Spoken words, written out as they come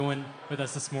With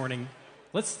us this morning.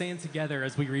 Let's stand together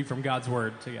as we read from God's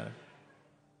Word together.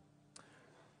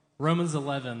 Romans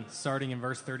 11, starting in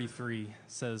verse 33,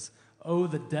 says, "Oh,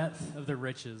 the depth of the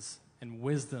riches and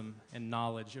wisdom and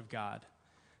knowledge of God!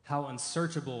 How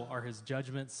unsearchable are his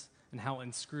judgments and how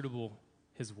inscrutable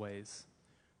his ways!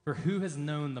 For who has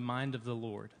known the mind of the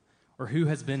Lord, or who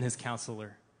has been his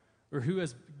counselor, or who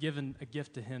has given a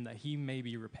gift to him that he may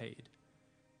be repaid?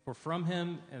 For from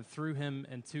him and through him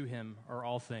and to him are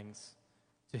all things.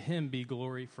 To him be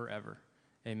glory forever.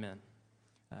 Amen."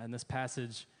 In this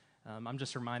passage, I'm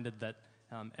just reminded that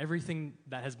everything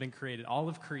that has been created, all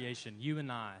of creation, you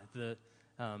and I, the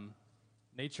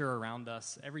nature around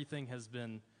us, everything has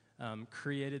been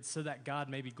created so that God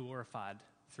may be glorified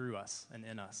through us and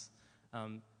in us.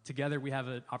 Together, we have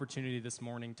an opportunity this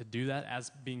morning to do that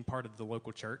as being part of the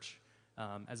local church,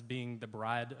 as being the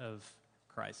bride of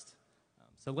Christ.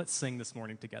 So let's sing this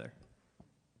morning together.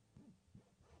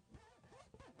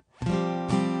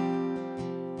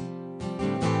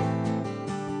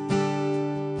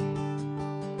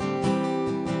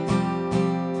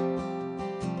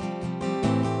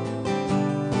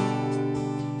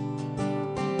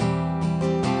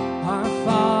 Our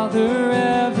Father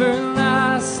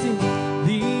everlasting,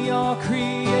 the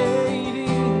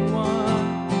all-creating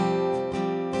one,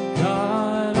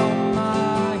 God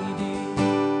Almighty,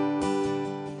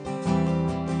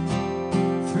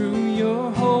 through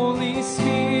your Holy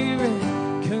Spirit,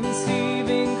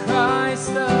 conceiving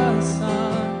Christ the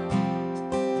Son,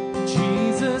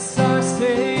 Jesus our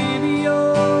Savior.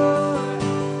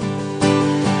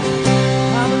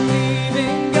 I believe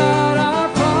in God our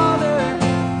Father,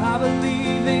 I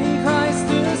believe in Christ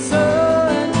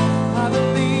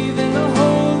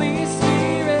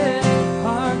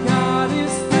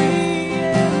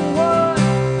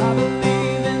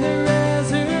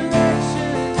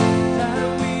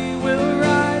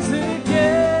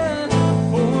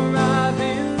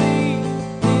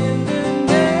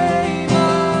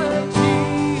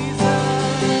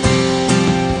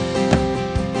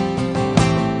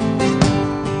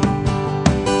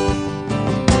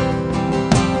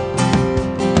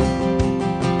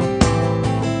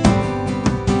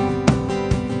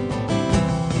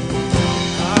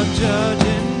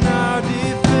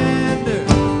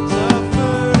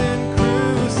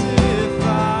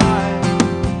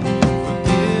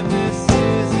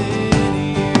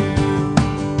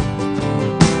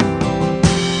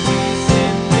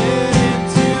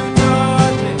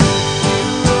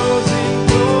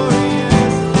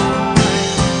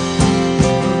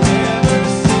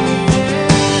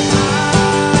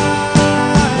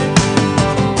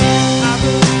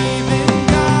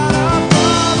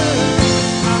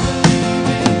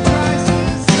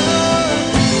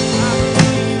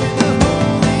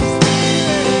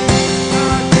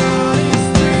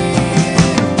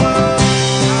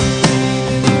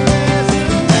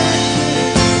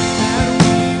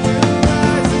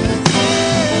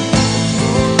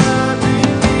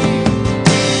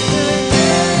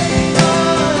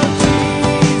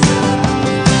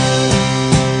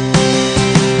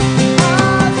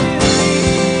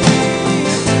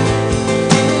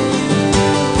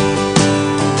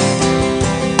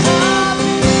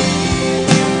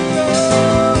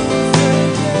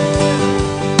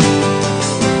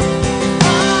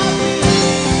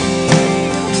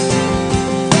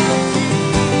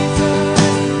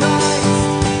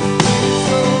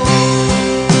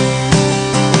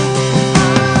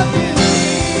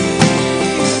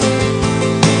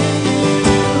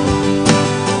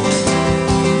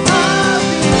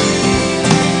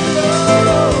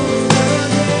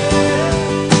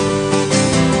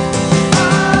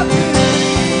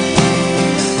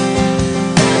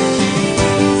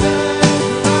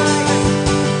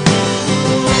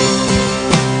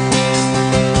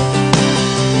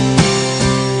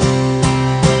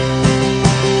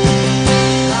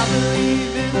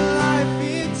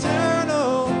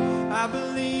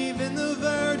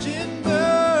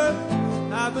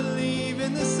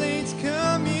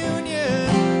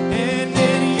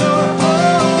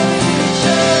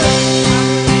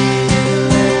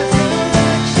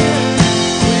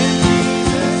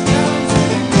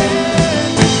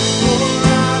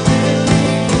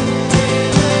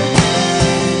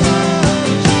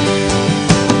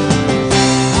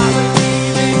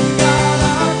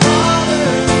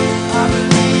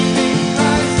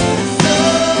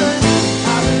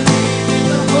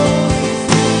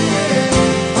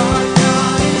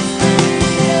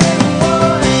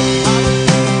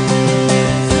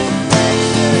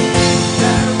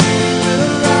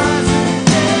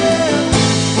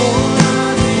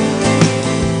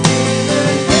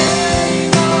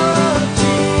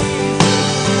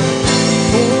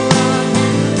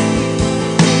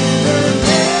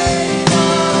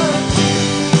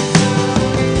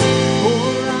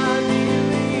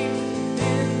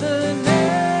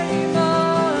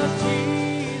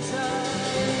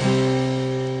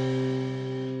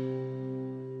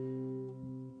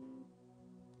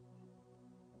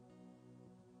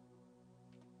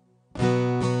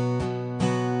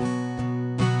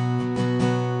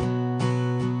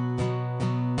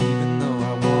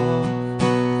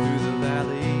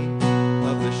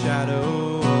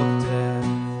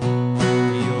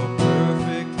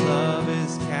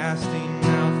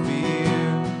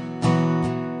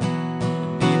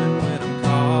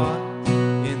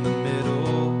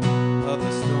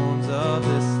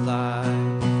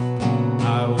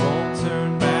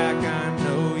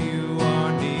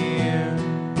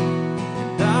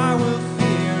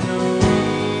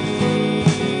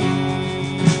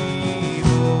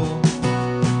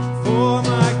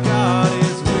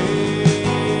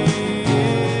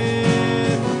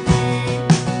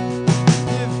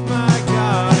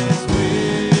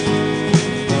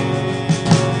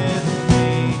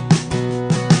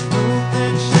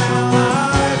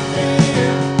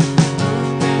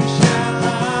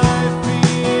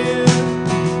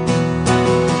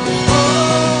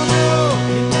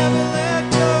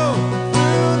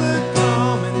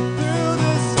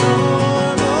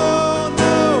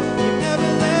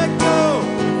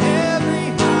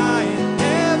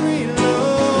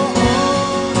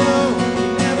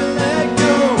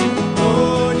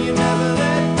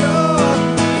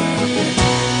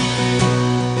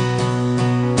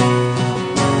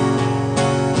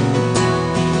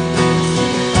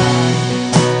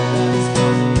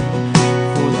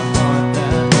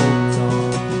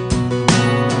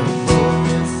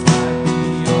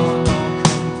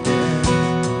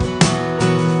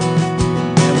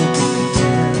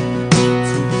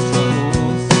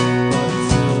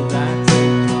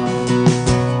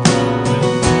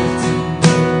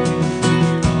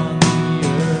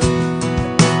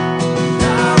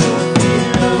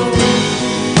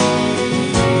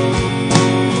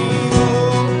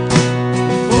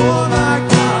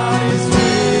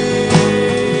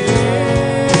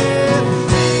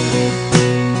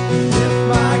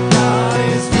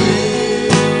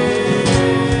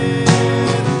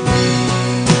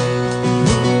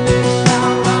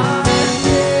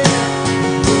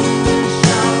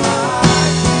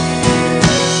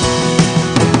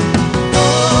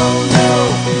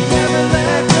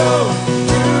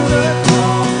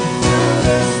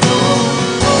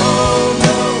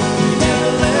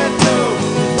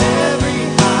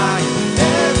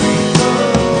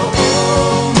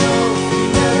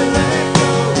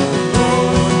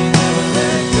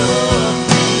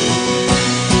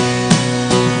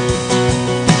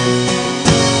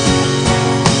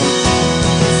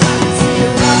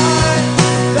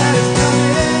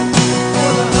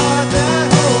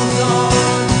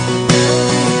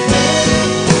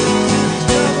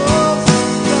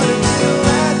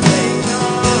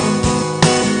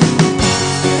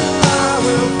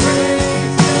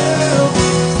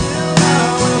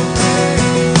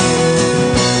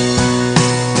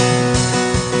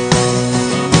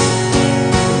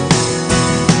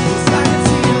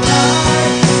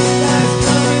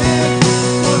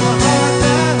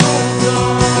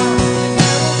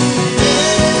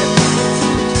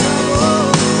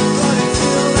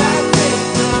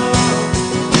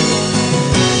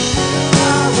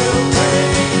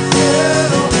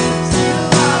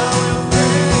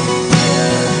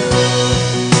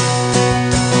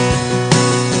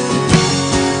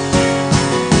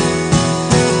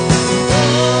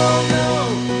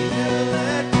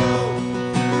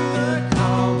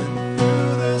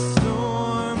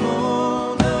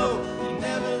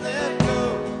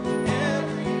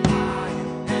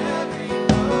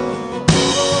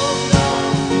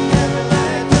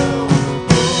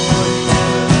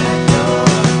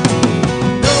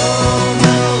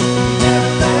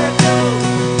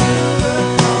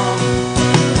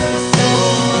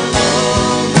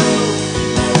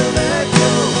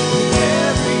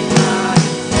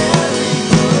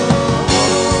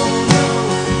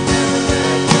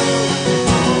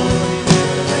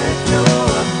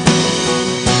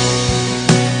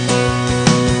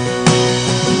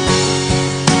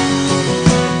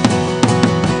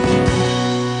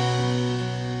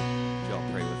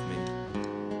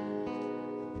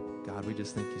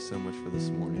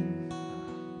morning.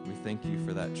 We thank you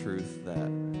for that truth that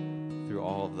through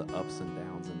all of the ups and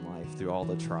downs in life, through all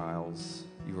the trials,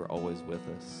 you are always with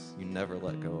us. You never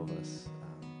let go of us.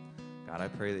 God, I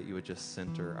pray that you would just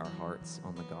center our hearts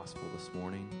on the gospel this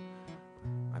morning.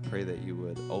 I pray that you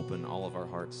would open all of our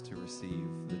hearts to receive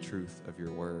the truth of your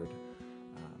word.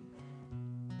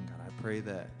 God, I pray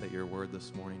that your word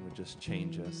this morning would just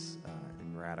change us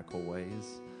in radical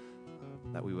ways,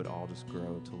 that we would all just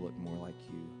grow to look more like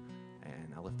you.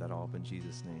 And I lift that all up in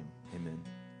Jesus' name. Amen.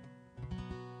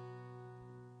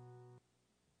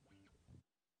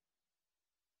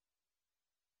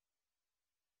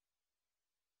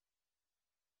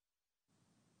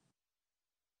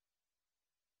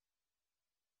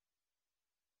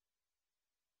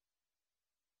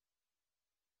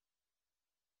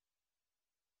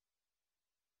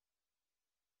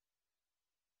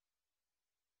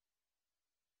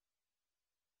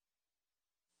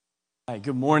 Hi,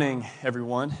 good morning,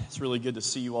 everyone. It's really good to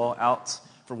see you all out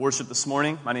for worship this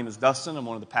morning. My name is Dustin. I'm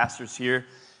one of the pastors here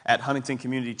at Huntington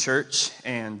Community Church,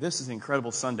 and this is an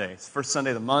incredible Sunday. It's the first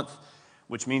Sunday of the month,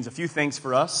 which means a few things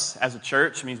for us as a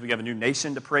church. It means we have a new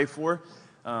nation to pray for.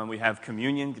 We have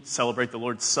communion, get to celebrate the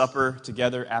Lord's Supper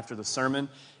together after the sermon,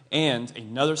 and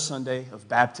another Sunday of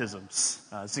baptisms.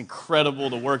 It's incredible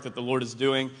the work that the Lord is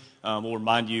doing. We'll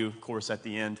remind you, of course, at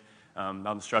the end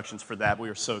about instructions for that. We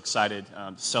are so excited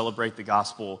to celebrate the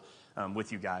gospel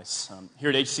with you guys. Here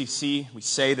at HCC, we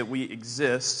say that we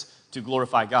exist to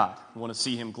glorify God. We want to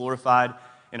see Him glorified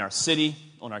in our city,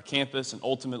 on our campus, and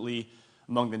ultimately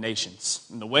among the nations.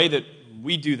 And the way that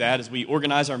we do that is we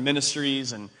organize our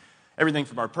ministries and everything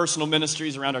from our personal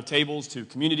ministries around our tables to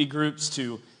community groups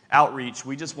to outreach.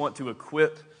 We just want to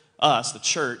equip us, the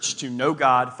church, to know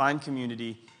God, find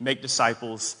community, make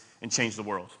disciples, and change the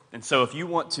world. And so if you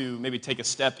want to maybe take a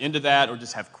step into that or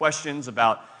just have questions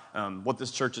about what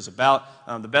this church is about,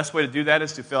 the best way to do that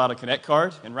is to fill out a Connect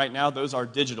card. And right now, those are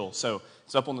digital. So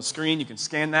it's up on the screen. You can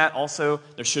scan that. Also,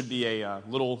 there should be a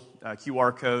little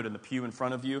QR code in the pew in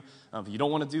front of you. If you don't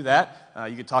want to do that,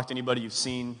 you can talk to anybody you've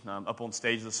seen up on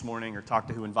stage this morning or talk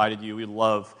to who invited you. We'd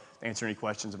love to answer any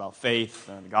questions about faith,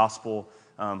 the gospel,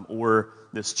 or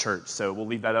this church. So we'll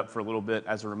leave that up for a little bit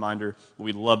as a reminder.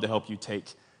 We'd love to help you take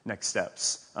next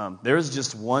steps. There is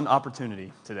just one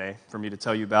opportunity today for me to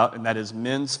tell you about, and that is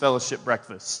Men's Fellowship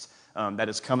Breakfast. That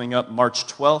is coming up March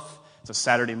 12th. It's a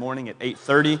Saturday morning at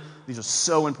 8:30. These are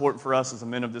so important for us as the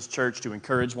men of this church to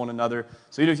encourage one another.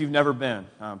 So even if you've never been,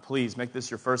 please make this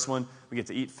your first one. We get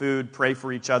to eat food, pray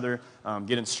for each other,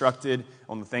 get instructed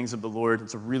on the things of the Lord.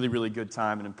 It's a really, really good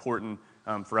time and important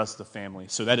for us as a family.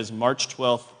 So that is March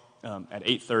 12th at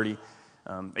 8:30.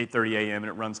 8:30 a.m., and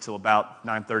it runs till about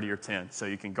 9:30 or 10. So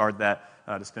you can guard that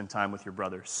to spend time with your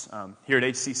brothers. Here at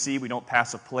HCC, we don't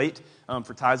pass a plate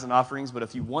for tithes and offerings, but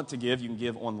if you want to give, you can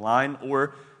give online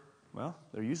or, well,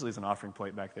 there usually is an offering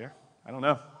plate back there. I don't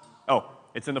know. Oh,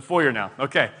 it's in the foyer now.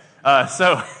 Okay.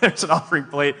 So there's an offering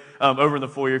plate over in the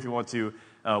foyer if you want to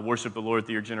worship the Lord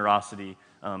through your generosity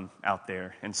out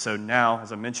there. And so now,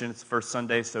 as I mentioned, it's the first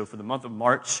Sunday, so for the month of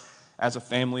March, as a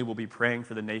family, we'll be praying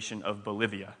for the nation of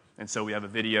Bolivia. And so we have a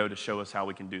video to show us how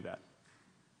we can do that.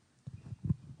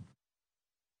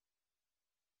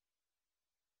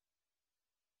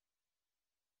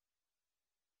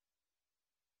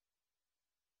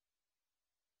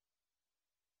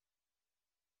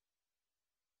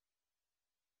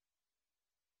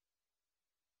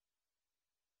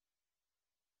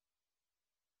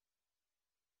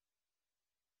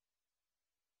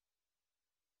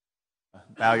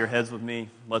 Bow your heads with me.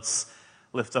 Let's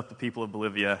lift up the people of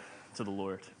Bolivia to the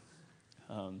Lord.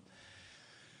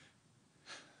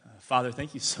 Father,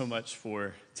 thank you so much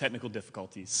for technical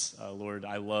difficulties. Lord,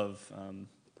 I love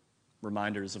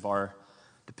reminders of our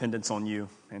dependence on you.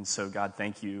 And so, God,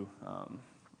 thank you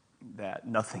that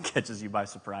nothing catches you by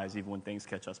surprise, even when things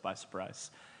catch us by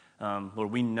surprise.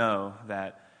 Lord, we know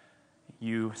that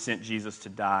you sent Jesus to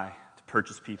die to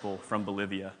purchase people from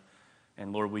Bolivia.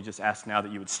 And Lord, we just ask now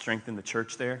that you would strengthen the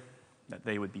church there, that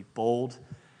they would be bold,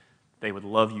 they would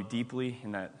love you deeply,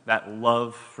 and that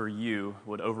love for you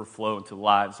would overflow into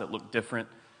lives that look different,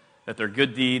 that their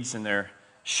good deeds and their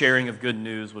sharing of good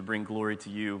news would bring glory to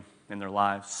you in their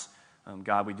lives.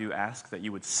 God, we do ask that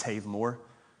you would save more.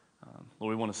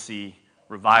 Lord, we want to see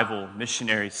revival,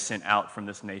 missionaries sent out from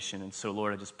this nation. And so,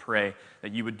 Lord, I just pray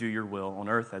that you would do your will on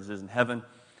earth as it is in heaven,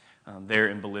 there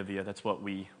in Bolivia. That's what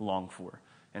we long for.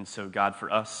 And so, God,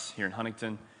 for us here in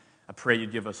Huntington, I pray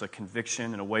you'd give us a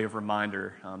conviction and a way of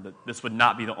reminder that this would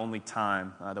not be the only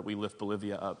time that we lift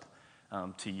Bolivia up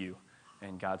to you.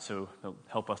 And God, so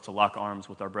help us to lock arms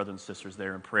with our brothers and sisters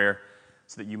there in prayer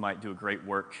so that you might do a great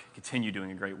work, continue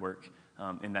doing a great work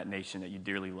in that nation that you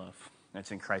dearly love. And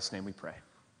it's in Christ's name we pray.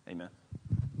 Amen.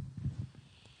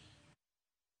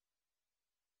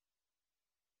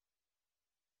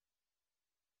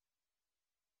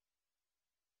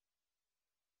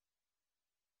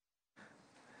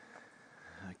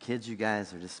 Kids, you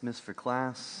guys are dismissed for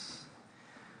class.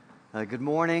 Good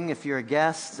morning. If you're a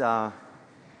guest,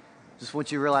 just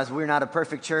want you to realize we're not a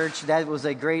perfect church. That was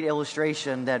a great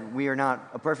illustration that we are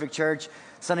not a perfect church.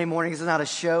 Sunday mornings is not a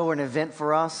show or an event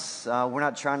for us. We're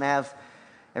not trying to have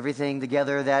everything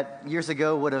together. That years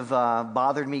ago would have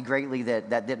bothered me greatly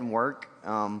that didn't work.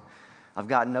 I've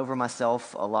gotten over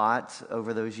myself a lot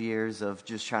over those years of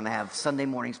just trying to have Sunday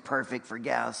mornings perfect for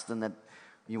guests and that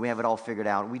we have it all figured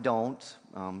out. We don't,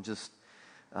 because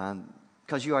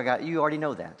you already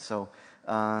know that. So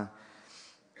I'm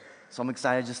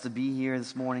excited just to be here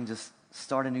this morning, just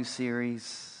start a new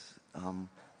series.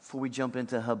 Before we jump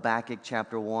into Habakkuk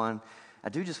chapter 1, I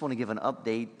do just want to give an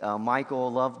update.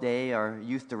 Michael Loveday, our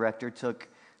youth director, took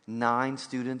 9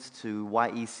 students to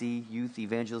YEC, Youth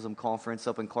Evangelism Conference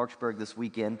up in Clarksburg this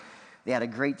weekend. They had a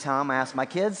great time. I asked my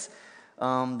kids.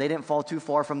 They didn't fall too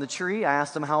far from the tree. I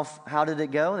asked them, how did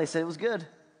it go? They said it was good.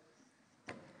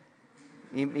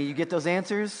 You get those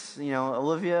answers. You know,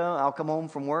 Olivia, I'll come home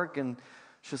from work and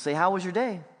she'll say, how was your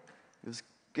day? It was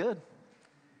good.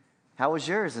 How was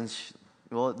yours? And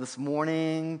well, this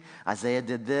morning, Isaiah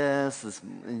did this.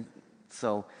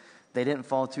 So they didn't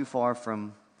fall too far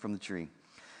from the tree.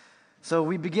 So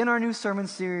we begin our new sermon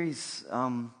series,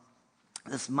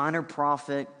 this minor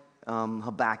prophet,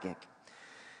 Habakkuk.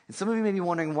 And some of you may be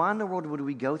wondering, why in the world would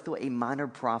we go through a minor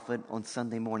prophet on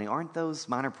Sunday morning? Aren't those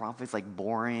minor prophets like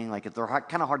boring? Like they're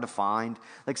kind of hard to find?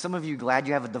 Like some of you glad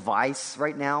you have a device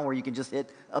right now where you can just hit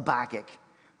Habakkuk,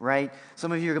 right?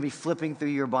 Some of you are going to be flipping through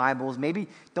your Bibles. Maybe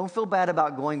don't feel bad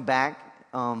about going back.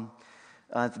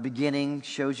 At the beginning,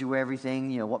 shows you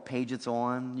everything, what page it's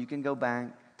on. You can go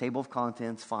back, table of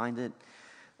contents, find it.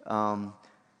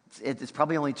 It's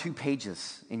probably only 2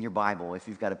 pages in your Bible if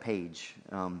you've got a page.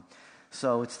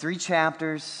 So it's 3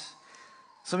 chapters.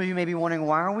 Some of you may be wondering,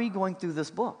 why are we going through this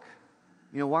book?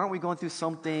 Why aren't we going through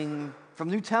something from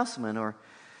New Testament? Or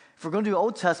if we're going to do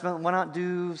Old Testament, why not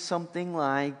do something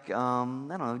like,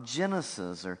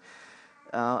 Genesis or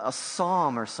a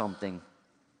psalm or something?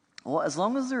 Well, as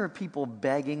long as there are people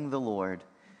begging the Lord,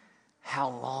 how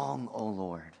long, O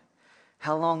Lord?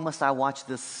 How long must I watch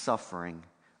this suffering?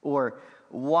 Or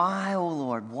why, O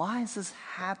Lord? Why is this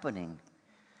happening?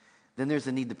 Then there's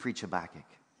a need to preach Habakkuk.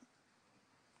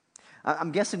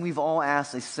 I'm guessing we've all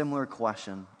asked a similar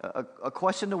question, a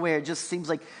question to where it just seems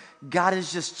like God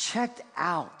is just checked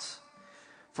out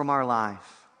from our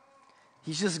life.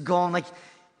 He's just gone, like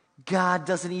God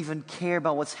doesn't even care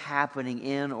about what's happening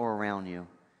in or around you.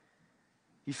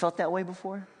 You felt that way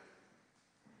before?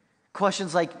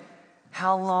 Questions like,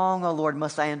 how long, O Lord,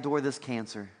 must I endure this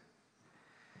cancer?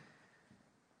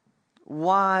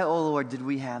 Why, O Lord, did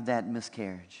we have that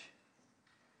miscarriage?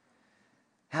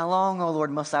 How long, O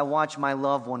Lord, must I watch my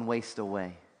loved one waste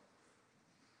away?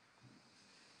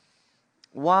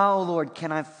 Why, O Lord,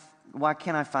 why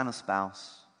can't I find a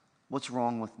spouse? What's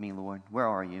wrong with me, Lord? Where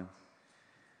are you?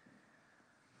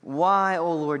 Why,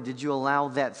 O Lord, did you allow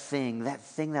that thing that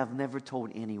I've never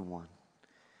told anyone?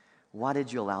 Why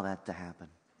did you allow that to happen?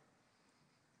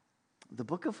 The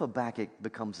book of Habakkuk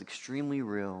becomes extremely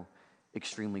real,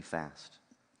 extremely fast.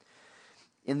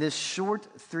 In this short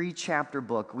 3-chapter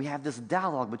book, we have this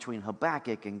dialogue between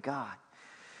Habakkuk and God,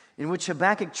 in which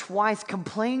Habakkuk twice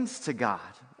complains to God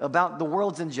about the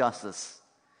world's injustice.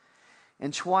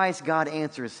 And twice God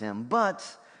answers him. But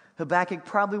Habakkuk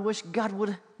probably wished God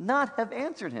would not have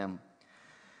answered him.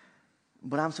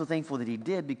 But I'm so thankful that he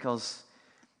did, because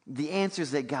the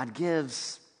answers that God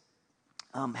gives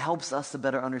helps us to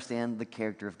better understand the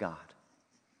character of God.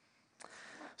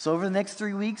 So over the next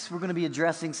 3 weeks, we're going to be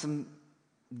addressing some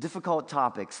difficult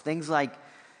topics, things like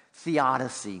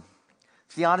theodicy.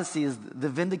 Theodicy is the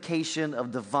vindication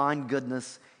of divine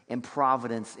goodness and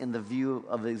providence in the view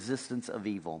of the existence of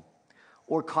evil.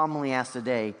 Or commonly asked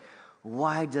today,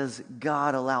 why does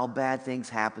God allow bad things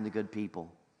happen to good people?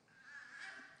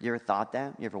 You ever thought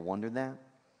that? You ever wondered that?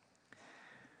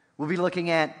 We'll be looking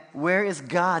at, where is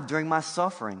God during my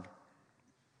suffering?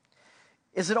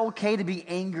 Is it okay to be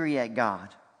angry at God?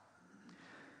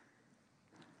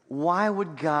 Why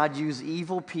would God use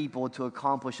evil people to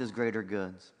accomplish his greater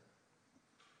goods?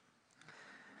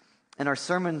 And our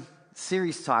sermon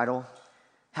series title,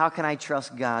 How Can I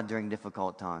Trust God During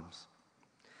Difficult Times?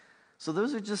 So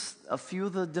those are just a few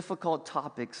of the difficult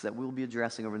topics that we'll be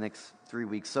addressing over the next 3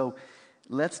 weeks. So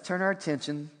let's turn our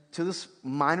attention to this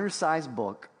minor-sized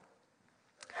book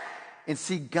and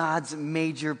see God's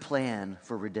major plan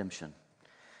for redemption.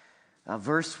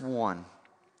 Verse 1,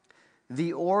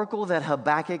 the oracle that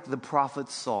Habakkuk the prophet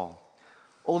saw.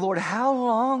 O Lord, how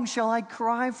long shall I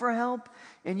cry for help,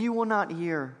 and you will not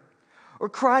hear? Or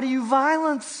cry to you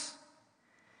violence,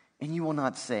 and you will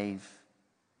not save?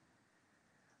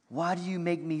 Why do you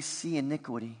make me see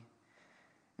iniquity?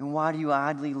 And why do you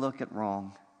idly look at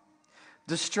wrong?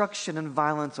 Destruction and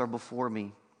violence are before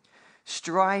me.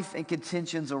 Strife and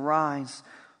contentions arise.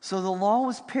 So the law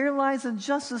is paralyzed and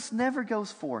justice never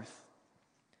goes forth.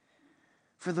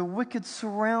 For the wicked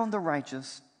surround the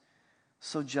righteous,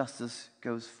 so justice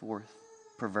goes forth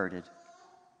perverted.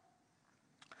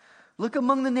 Look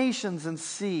among the nations and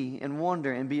see and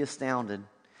wonder and be astounded.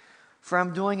 For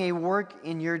I'm doing a work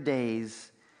in your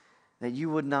days that you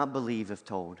would not believe if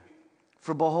told.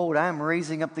 For behold, I am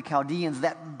raising up the Chaldeans,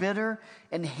 that bitter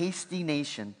and hasty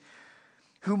nation,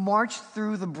 who march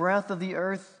through the breadth of the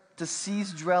earth to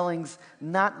seize dwellings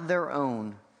not their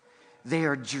own. They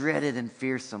are dreaded and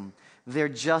fearsome. Their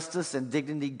justice and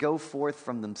dignity go forth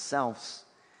from themselves.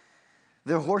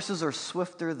 Their horses are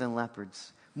swifter than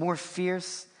leopards, more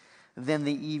fierce than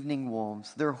the evening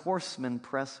wolves. Their horsemen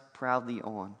press proudly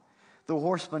on. The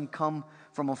horsemen come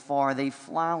from afar. They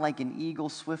fly like an eagle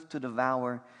swift to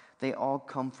devour. They all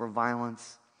come for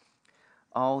violence,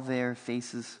 all their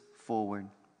faces forward.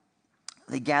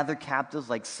 They gather captives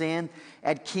like sand.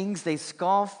 At kings they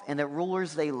scoff, and at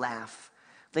rulers they laugh.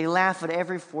 They laugh at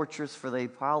every fortress, for they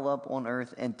pile up on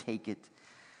earth and take it.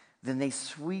 Then they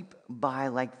sweep by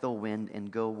like the wind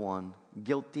and go on,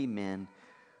 guilty men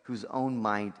whose own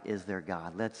might is their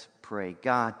God. Let's pray.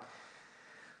 God,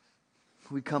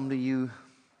 we come to you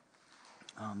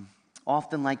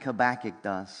often like Habakkuk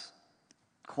does,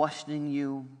 questioning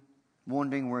you,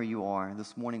 wondering where you are.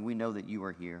 This morning we know that you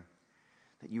are here,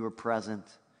 that you are present.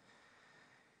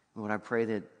 Lord, I pray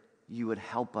that you would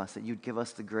help us, that you'd give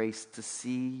us the grace to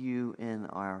see you in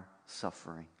our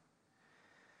suffering.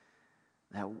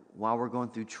 That while we're going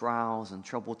through trials and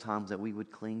troubled times, that we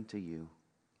would cling to you.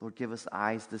 Lord, give us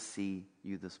eyes to see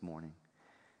you this morning.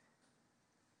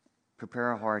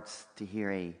 Prepare our hearts to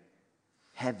hear a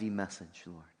heavy message,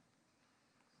 Lord.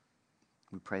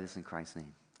 We pray this in Christ's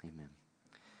name. Amen.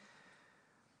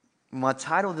 My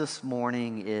title this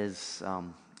morning is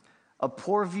A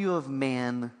Poor View of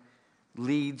Man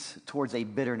Leads Towards a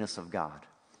Bitterness of God.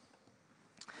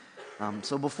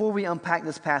 So before we unpack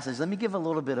this passage, let me give a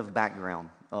little bit of background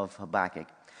of Habakkuk.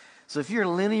 So if you're a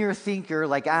linear thinker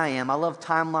like I am, I love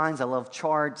timelines, I love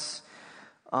charts.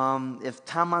 If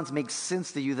timelines make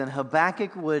sense to you, then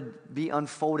Habakkuk would be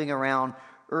unfolding around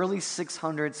early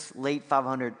 600s, late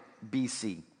 500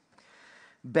 BC.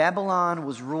 Babylon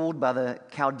was ruled by the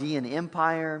Chaldean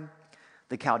Empire.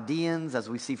 The Chaldeans, as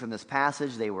we see from this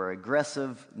passage, they were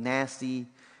aggressive, nasty,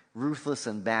 ruthless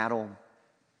in battle.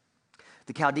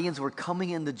 The Chaldeans were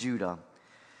coming into Judah,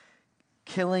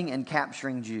 killing and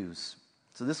capturing Jews.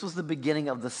 So this was the beginning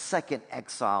of the second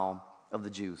exile of the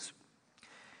Jews.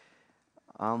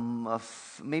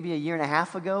 Maybe a year and a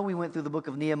half ago, we went through the book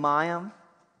of Nehemiah.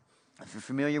 If you're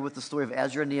familiar with the story of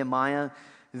Ezra and Nehemiah,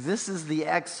 this is the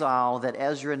exile that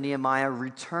Ezra and Nehemiah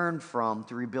returned from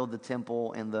to rebuild the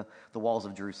temple and the walls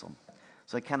of Jerusalem.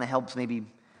 So it kind of helps maybe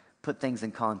put things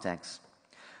in context.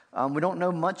 We don't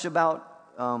know much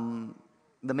about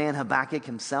the man Habakkuk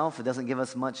himself. It doesn't give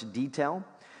us much detail.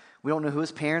 We don't know who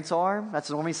his parents are. That's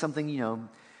normally something,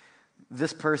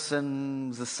 this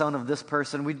person's the son of this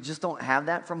person. We just don't have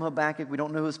that from Habakkuk. We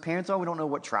don't know who his parents are. We don't know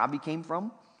what tribe he came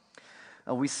from.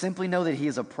 We simply know that he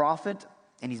is a prophet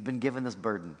and he's been given this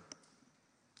burden.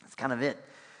 That's kind of it.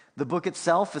 The book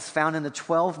itself is found in the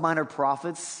 12 minor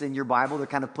prophets in your Bible. They're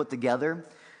kind of put together.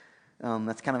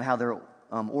 That's kind of how they're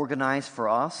organized for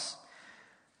us.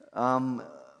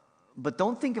 But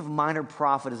don't think of minor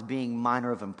prophet as being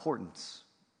minor of importance.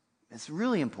 It's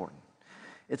really important.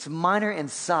 It's minor in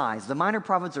size. The minor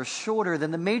prophets are shorter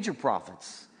than the major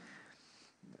prophets.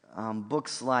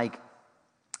 Books like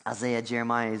Isaiah,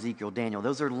 Jeremiah, Ezekiel, Daniel,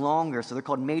 those are longer, so they're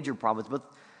called major prophets, but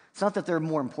it's not that they're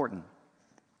more important.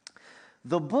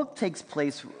 The book takes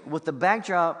place with the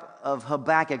backdrop of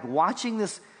Habakkuk watching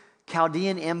this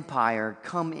Chaldean empire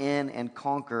come in and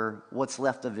conquer what's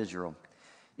left of Israel.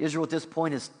 Israel at this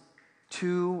point is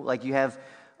two, like you have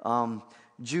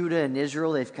Judah and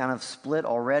Israel, they've kind of split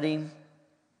already.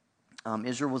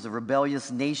 Israel was a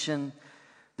rebellious nation.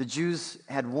 The Jews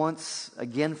had once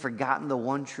again forgotten the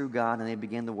one true God, and they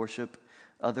began to worship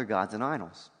other gods and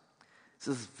idols. This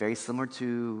is very similar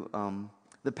to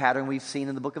the pattern we've seen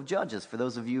in the book of Judges. For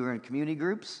those of you who are in community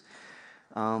groups,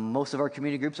 most of our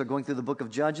community groups are going through the book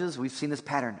of Judges. We've seen this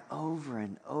pattern over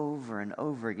and over and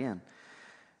over again.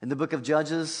 In the book of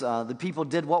Judges, the people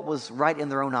did what was right in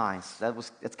their own eyes.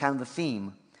 That's kind of the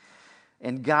theme.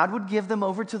 And God would give them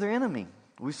over to their enemy.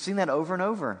 We've seen that over and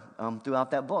over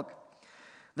throughout that book.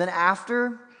 Then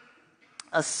after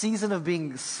a season of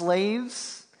being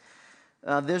slaves,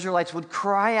 the Israelites would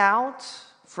cry out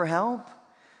for help.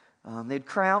 They'd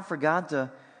cry out for God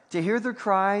to hear their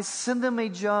cries, send them a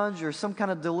judge or some kind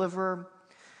of deliverer.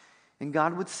 And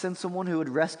God would send someone who would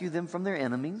rescue them from their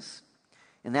enemies.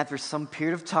 And after some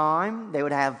period of time, they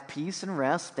would have peace and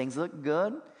rest. Things look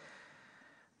good.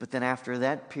 But then after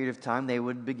that period of time, they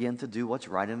would begin to do what's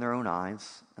right in their own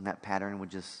eyes. And that pattern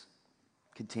would just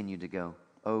continue to go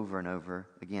over and over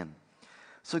again.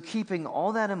 So keeping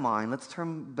all that in mind, let's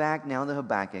turn back now to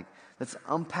Habakkuk. Let's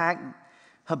unpack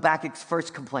Habakkuk's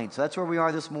first complaint. So that's where we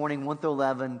are this morning, 1 through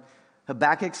 11.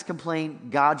 Habakkuk's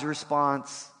complaint, God's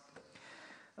response.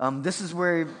 This is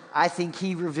where I think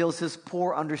he reveals his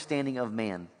poor understanding of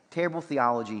man. Terrible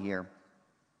theology here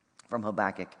from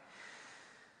Habakkuk.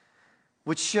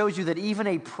 Which shows you that even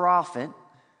a prophet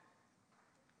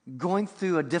going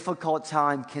through a difficult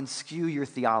time can skew your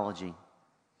theology.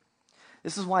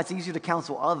 This is why it's easier to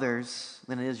counsel others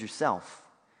than it is yourself.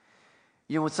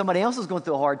 You know, when somebody else is going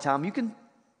through a hard time, you can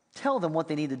tell them what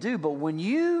they need to do. But when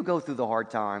you go through the hard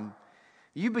time,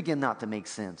 you begin not to make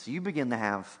sense. You begin to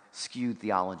have skewed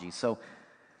theology. So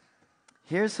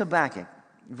here's Habakkuk.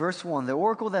 Verse 1, the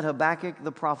oracle that Habakkuk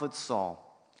the prophet saw.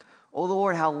 O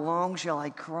Lord, how long shall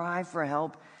I cry for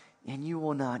help, and you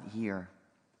will not hear?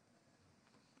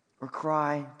 Or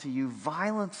cry to you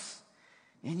violence,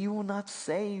 and you will not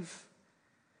save?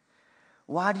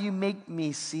 Why do you make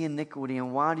me see iniquity,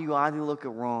 and why do you idly look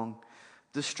at wrong?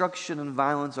 Destruction and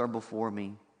violence are before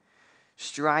me.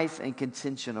 Strife and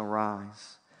contention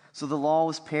arise. So the law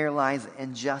is paralyzed,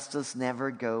 and justice never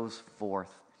goes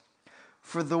forth.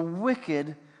 For the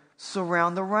wicked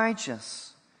surround the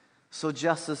righteous, so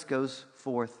justice goes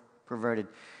forth perverted.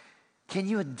 Can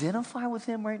you identify with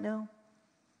him right now?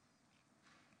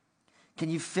 Can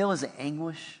you feel his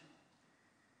anguish?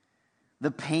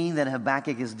 The pain that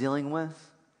Habakkuk is dealing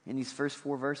with in these first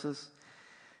 4 verses?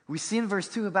 We see in verse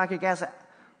 2, Habakkuk asks,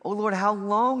 O Lord, how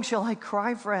long shall I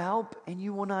cry for help, and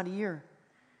you will not hear?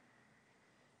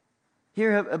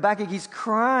 Here, Habakkuk, he's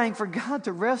crying for God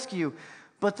to rescue,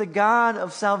 but the God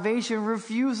of salvation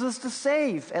refuses to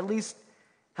save, at least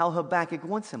how Habakkuk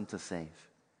wants him to save.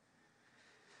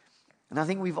 And I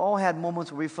think we've all had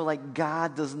moments where we feel like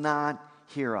God does not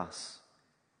hear us.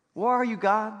 Where are you,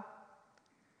 God?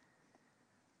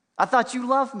 I thought you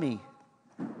loved me.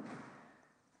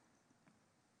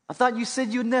 I thought you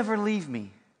said you'd never leave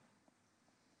me.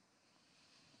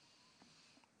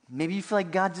 Maybe you feel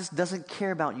like God just doesn't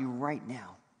care about you right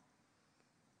now.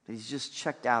 That he's just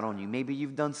checked out on you. Maybe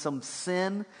you've done some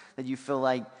sin that you feel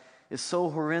like is so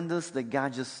horrendous that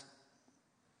God just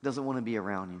doesn't want to be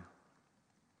around you.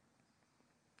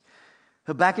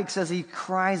 Habakkuk says he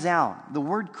cries out. The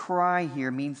word cry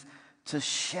here means to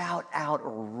shout out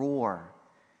or roar.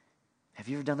 Have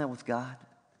you ever done that with God?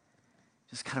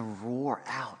 Just kind of roar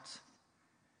out.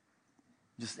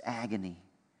 Just agony.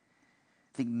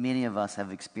 I think many of us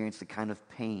have experienced the kind of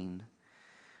pain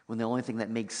when the only thing that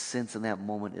makes sense in that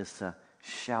moment is to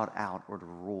shout out or to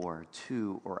roar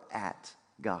to or at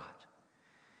God.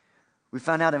 We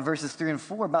found out in verses 3 and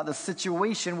 4 about the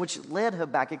situation which led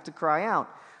Habakkuk to cry out.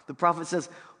 The prophet says,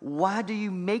 why do you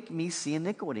make me see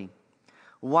iniquity?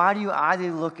 Why do you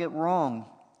idly look at wrong?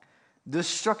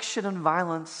 Destruction and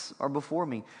violence are before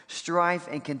me. Strife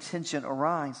and contention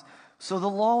arise. So the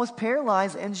law is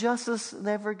paralyzed and justice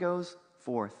never goes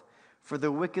forth. For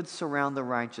the wicked surround the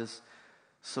righteous,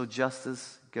 so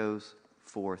justice goes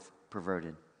forth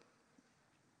perverted.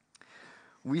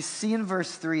 We see in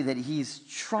verse 3 that he's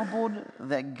troubled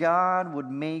that God would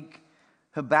make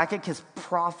Habakkuk, his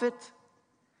prophet,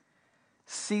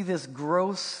 see this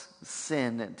gross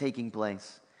sin taking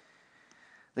place.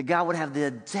 That God would have the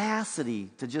audacity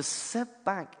to just sit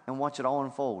back and watch it all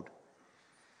unfold.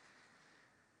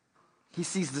 He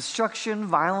sees destruction,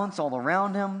 violence all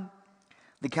around him.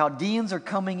 The Chaldeans are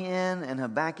coming in, and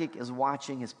Habakkuk is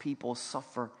watching his people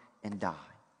suffer and die.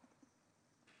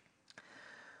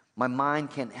 My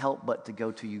mind can't help but to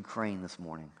go to Ukraine this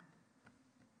morning.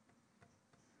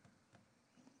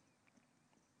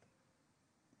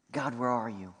 God, where are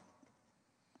you?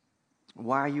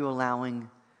 Why are you allowing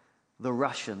the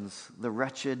Russians, the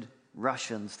wretched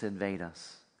Russians, to invade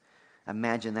us? I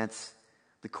imagine that's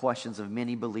the questions of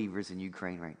many believers in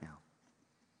Ukraine right now.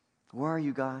 Where are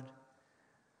you, God?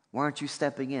 Why aren't you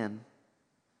stepping in?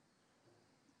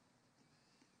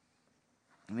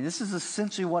 I mean, this is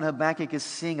essentially what Habakkuk is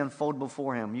seeing unfold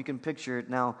before him. You can picture it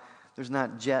now. there's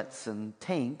not jets and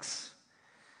tanks,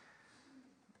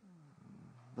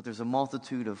 but there's a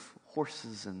multitude of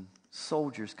horses and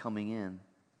soldiers coming in.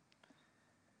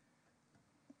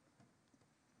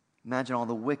 Imagine all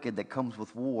the wicked that comes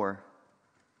with war.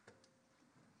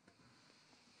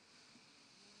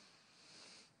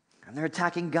 And they're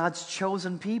attacking God's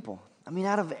chosen people. I mean,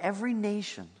 out of every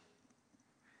nation,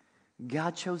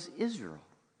 God chose Israel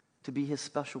to be his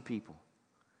special people.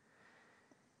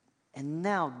 And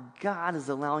now God is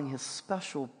allowing his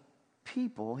special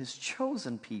people, his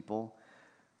chosen people,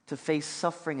 to face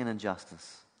suffering and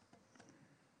injustice.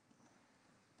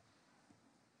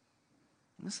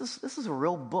 This is a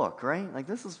real book, right? Like,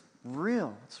 this is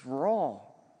real. It's raw.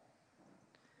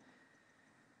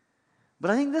 But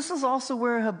I think this is also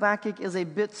where Habakkuk is a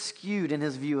bit skewed in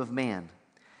his view of man.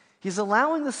 He's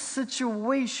allowing the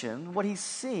situation, what he's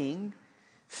seeing,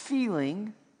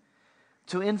 feeling,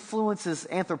 to influence his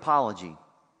anthropology.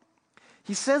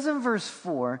 He says in verse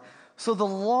 4, "So the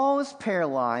law is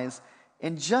paralyzed,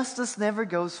 and justice never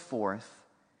goes forth.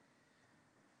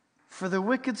 For the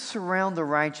wicked surround the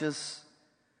righteous,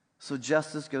 so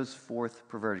justice goes forth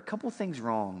perverted." A couple things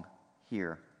wrong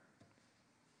here.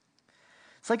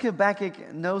 It's like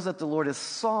Habakkuk knows that the Lord is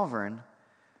sovereign,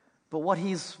 but what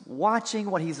he's watching,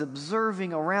 what he's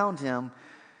observing around him,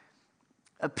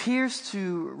 appears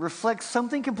to reflect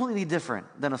something completely different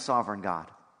than a sovereign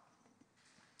God.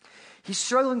 He's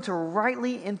struggling to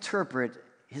rightly interpret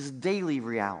his daily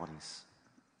realities.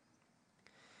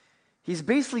 He's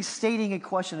basically stating a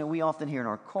question that we often hear in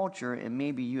our culture, and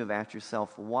maybe you have asked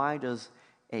yourself, why does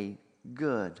a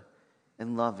good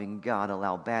and loving God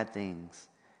allow bad things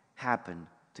happen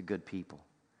to good people?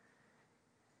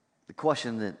 The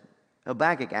question that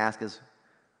Habakkuk asks is,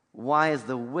 why is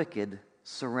the wicked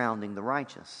surrounding the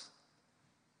righteous?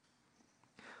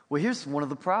 Well, here's one of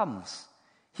the problems.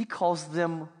 He calls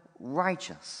them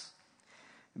righteous.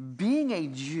 Being a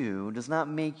Jew does not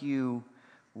make you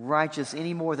righteous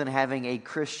any more than having a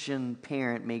Christian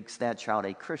parent makes that child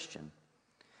a Christian.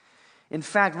 In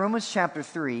fact, Romans chapter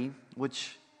 3,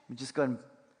 which, just go ahead and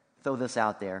throw this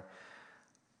out there,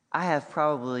 I have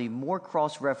probably more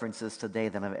cross-references today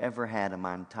than I've ever had in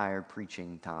my entire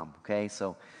preaching time, okay?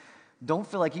 So don't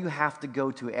feel like you have to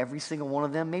go to every single one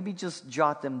of them. Maybe just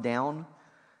jot them down,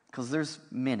 because there's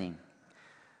many.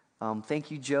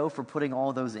 Thank you, Joe, for putting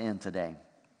all those in today.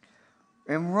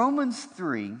 In Romans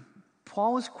 3,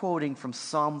 Paul is quoting from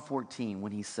Psalm 14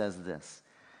 when he says this.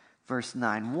 Verse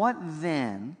 9, "What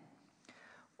then?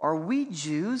 Are we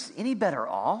Jews any better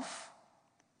off?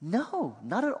 No,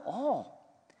 not at all.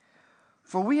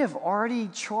 For we have already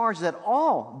charged that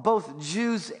all, both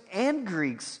Jews and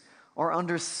Greeks, are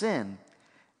under sin.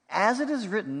 As it is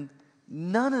written,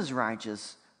 none is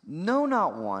righteous, no,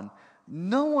 not one.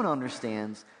 No one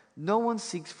understands, no one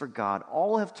seeks for God.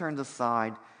 All have turned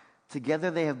aside. Together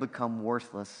they have become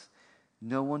worthless.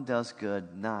 No one does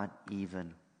good, not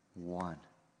even one."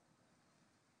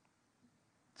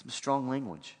 Some strong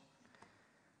language.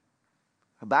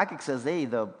 Habakkuk says, hey,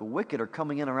 the wicked are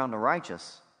coming in around the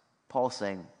righteous. Paul's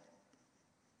saying,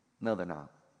 no, they're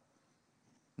not.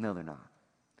 No, they're not.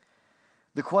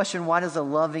 The question, why does a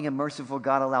loving and merciful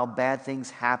God allow bad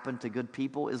things happen to good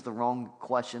people, is the wrong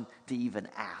question to even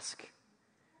ask.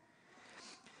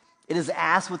 It is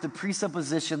asked with the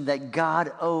presupposition that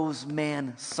God owes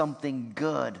man something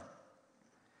good.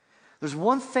 There's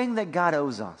one thing that God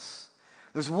owes us.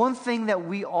 There's one thing that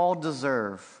we all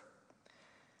deserve.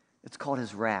 It's called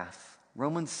his wrath.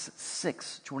 Romans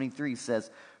 6:23 says,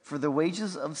 "For the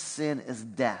wages of sin is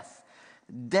death."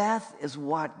 Death is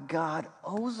what God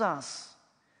owes us.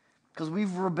 Because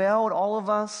we've rebelled, all of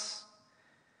us.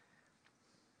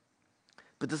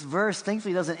 But this verse,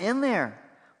 thankfully, doesn't end there.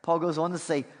 Paul goes on to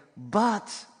say,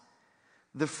 "But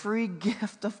the free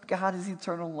gift of God is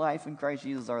eternal life in Christ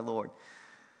Jesus our Lord."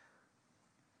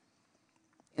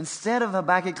 Instead of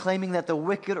Habakkuk claiming that the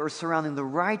wicked are surrounding the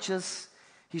righteous,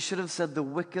 he should have said the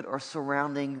wicked are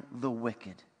surrounding the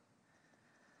wicked.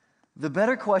 The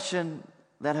better question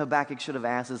that Habakkuk should have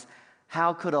asked is,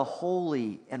 how could a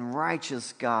holy and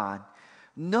righteous God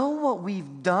know what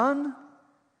we've done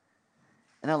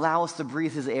and allow us to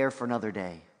breathe his air for another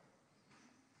day?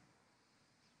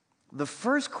 The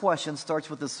first question starts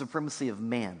with the supremacy of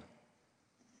man.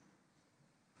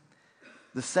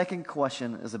 The second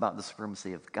question is about the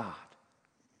supremacy of God.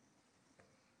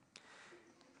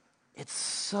 It's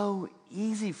so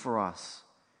easy for us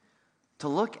to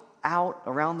look out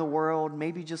around the world,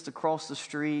 maybe just across the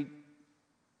street,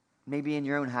 maybe in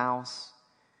your own house,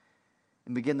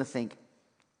 and begin to think,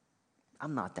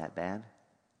 I'm not that bad.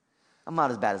 I'm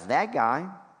not as bad as that guy.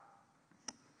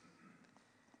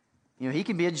 He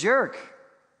can be a jerk.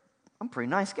 I'm a pretty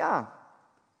nice guy.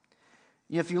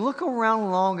 If you look around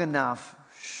long enough,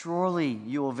 surely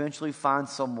you will eventually find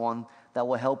someone that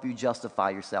will help you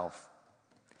justify yourself.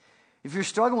 If you're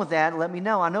struggling with that, let me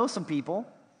know. I know some people.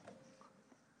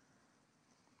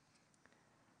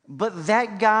 But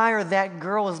that guy or that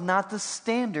girl is not the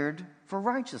standard for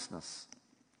righteousness.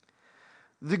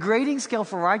 The grading scale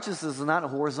for righteousness is not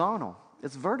horizontal,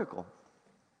 it's vertical.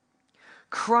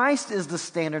 Christ is the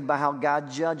standard by how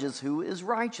God judges who is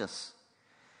righteous.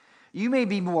 You may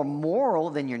be more moral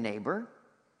than your neighbor,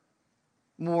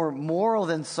 more moral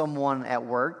than someone at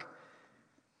work,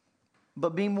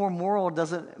 but being more moral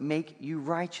doesn't make you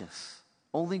righteous.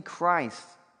 Only Christ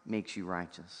makes you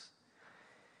righteous.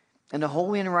 And a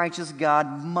holy and righteous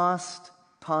God must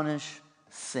punish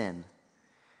sin,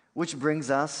 which brings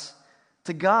us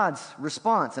to God's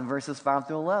response in verses 5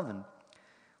 through 11.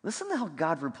 Listen to how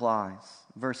God replies.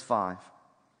 Verse 5.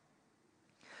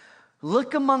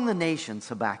 Look among the nations,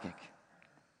 Habakkuk,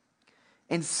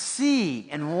 and see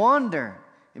and wonder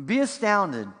and be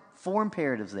astounded. 4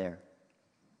 imperatives there.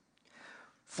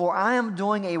 For I am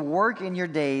doing a work in your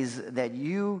days that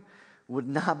you would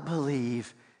not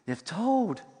believe if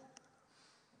told.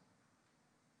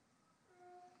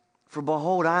 For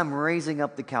behold, I am raising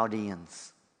up the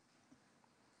Chaldeans.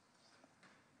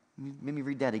 Let me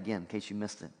read that again in case you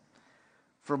missed it.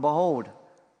 For behold,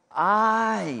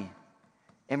 I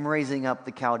am raising up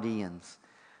the Chaldeans,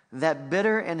 that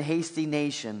bitter and hasty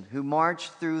nation who march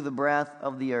through the breadth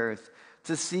of the earth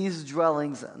to seize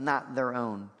dwellings not their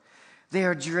own. They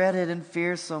are dreaded and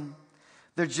fearsome.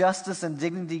 Their justice and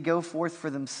dignity go forth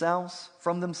from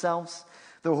themselves.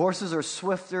 Their horses are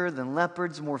swifter than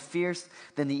leopards, more fierce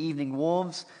than the evening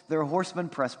wolves. Their horsemen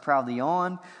press proudly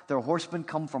on. Their horsemen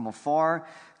come from afar.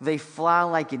 They fly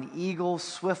like an eagle,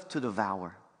 swift to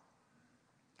devour.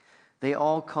 They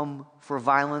all come for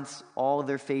violence, all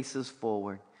their faces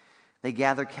forward. They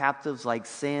gather captives like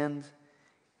sand.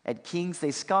 At kings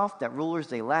they scoff, at rulers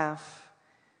they laugh.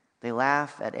 They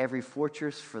laugh at every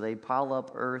fortress, for they pile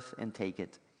up earth and take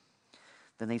it.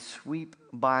 Then they sweep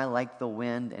by like the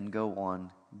wind and go on,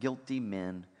 guilty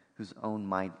men whose own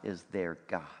might is their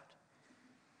God.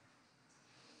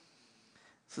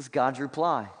 This is God's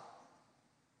reply.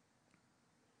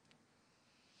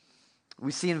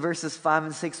 We see in verses 5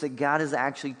 and 6 that God is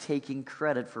actually taking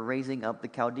credit for raising up the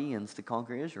Chaldeans to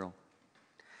conquer Israel.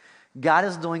 God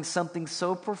is doing something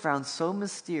so profound, so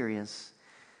mysterious,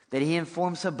 that he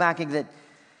informs Habakkuk that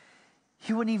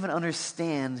he wouldn't even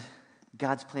understand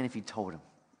God's plan if he told him.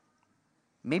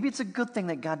 Maybe it's a good thing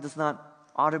that God does not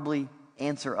audibly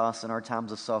answer us in our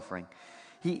times of suffering.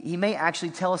 He may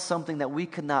actually tell us something that we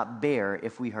could not bear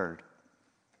if we heard.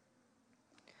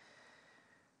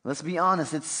 Let's be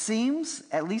honest, it seems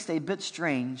at least a bit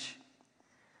strange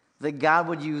that God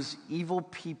would use evil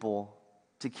people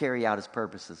to carry out his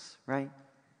purposes, right?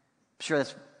 I'm sure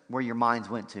that's where your minds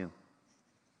went to.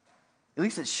 At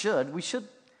least it should. We should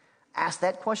ask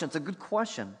that question. It's a good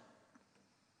question.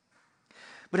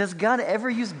 But has God ever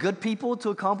used good people to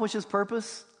accomplish his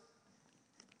purpose?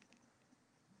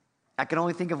 I can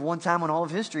only think of one time in all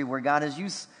of history where God has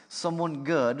used someone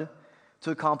good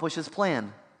to accomplish his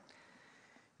plan.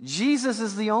 Jesus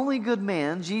is the only good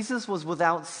man. Jesus was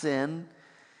without sin.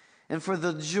 And for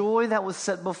the joy that was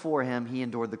set before him, he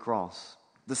endured the cross,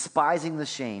 despising the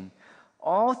shame.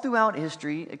 All throughout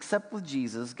history, except with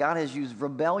Jesus, God has used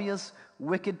rebellious,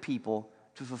 wicked people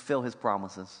to fulfill his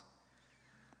promises.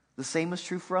 The same is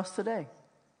true for us today.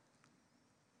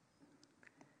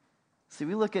 See,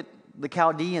 we look at the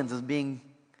Chaldeans as being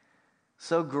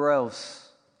so gross,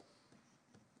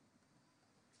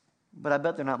 but I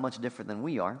bet they're not much different than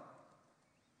we are.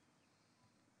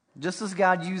 Just as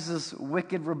God uses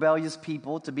wicked, rebellious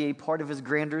people to be a part of his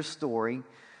grander story,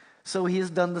 so he has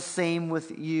done the same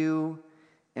with you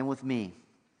and with me.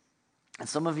 And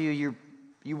some of you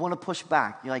want to push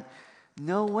back. You're like,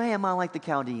 no way am I like the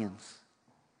Chaldeans.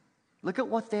 Look at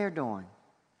what they're doing.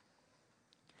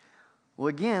 Well,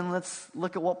 again, let's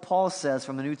look at what Paul says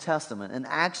from the New Testament. In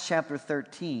Acts chapter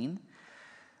 13,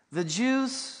 the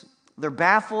Jews, they're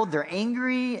baffled, they're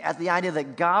angry at the idea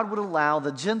that God would allow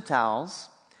the Gentiles,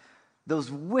 those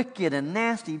wicked and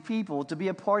nasty people, to be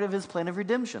a part of his plan of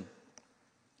redemption.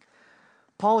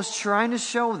 Paul is trying to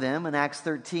show them in Acts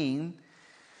 13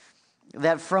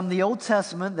 that from the Old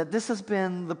Testament, that this has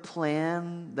been the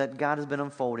plan that God has been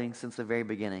unfolding since the very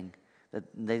beginning, that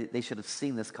they should have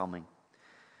seen this coming.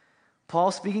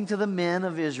 Paul, speaking to the men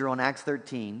of Israel in Acts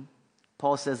 13,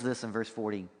 Paul says this in verse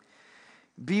 40.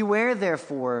 Beware,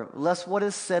 therefore, lest what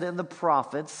is said in the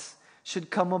prophets should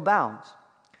come about.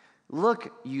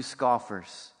 Look, you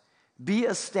scoffers, Be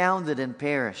astounded and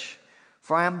perish,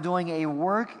 for I am doing a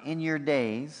work in your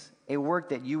days, a work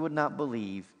that you would not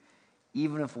believe,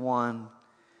 even if one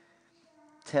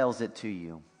tells it to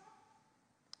you.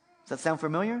 Does that sound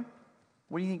familiar?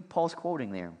 What do you think Paul's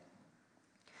quoting there?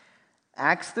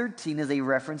 Acts 13 is a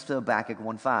reference to Habakkuk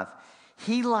 1:5.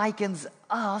 He likens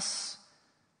us,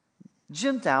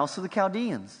 Gentiles, to the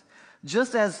Chaldeans.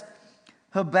 Just as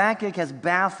Habakkuk has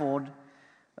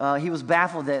he was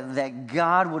baffled that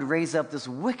God would raise up this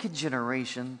wicked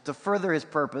generation to further his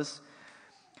purpose,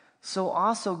 so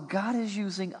also God is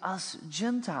using us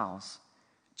Gentiles,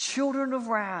 children of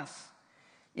wrath,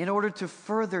 in order to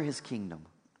further his kingdom.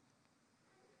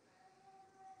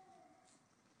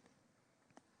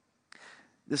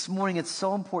 This morning, it's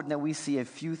so important that we see a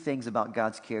few things about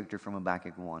God's character from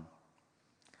Habakkuk 1.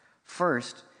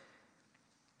 First,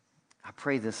 I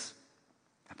pray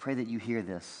that you hear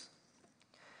this.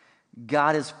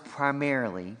 God is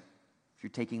primarily, if you're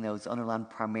taking those, underline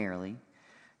primarily,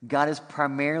 God is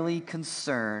primarily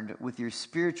concerned with your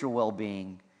spiritual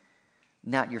well-being,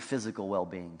 not your physical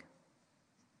well-being.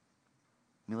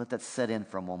 Let me let that set in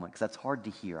for a moment, because that's hard to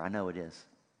hear. I know it is.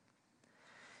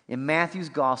 In Matthew's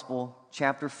Gospel,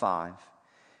 chapter 5,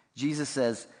 Jesus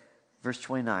says, verse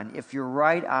 29, if your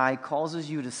right eye causes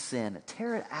you to sin,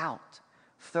 tear it out,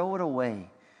 throw it away.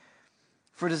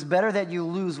 For it is better that you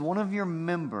lose one of your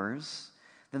members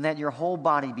than that your whole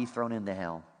body be thrown into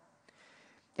hell.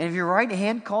 And if your right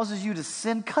hand causes you to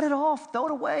sin, cut it off, throw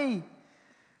it away.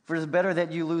 For it is better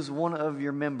that you lose one of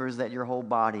your members than that your whole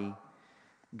body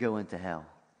go into hell.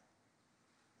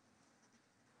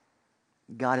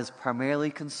 God is primarily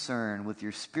concerned with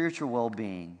your spiritual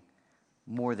well-being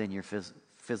more than your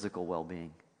physical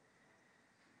well-being.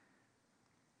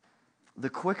 The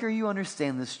quicker you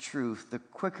understand this truth, the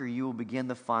quicker you will begin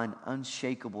to find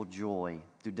unshakable joy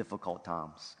through difficult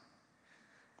times.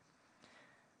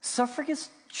 Suffering is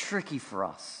tricky for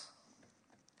us.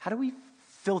 How do we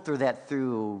filter that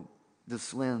through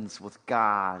this lens with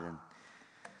God? And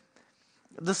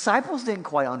the disciples didn't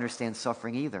quite understand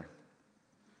suffering either.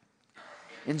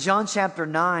 In John chapter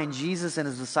 9, Jesus and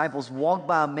his disciples walked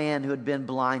by a man who had been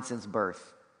blind since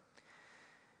birth.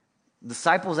 The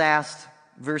disciples asked,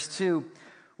 verse 2,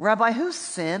 Rabbi, who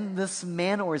sinned, this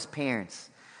man or his parents,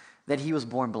 that he was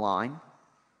born blind?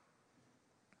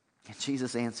 And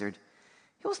Jesus answered,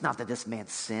 it was not that this man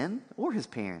sinned or his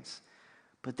parents,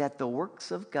 but that the works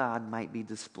of God might be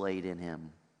displayed in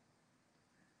him.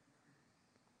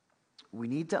 We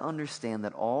need to understand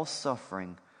that all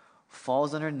suffering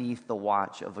falls underneath the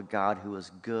watch of a God who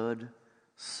is good,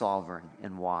 sovereign,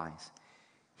 and wise.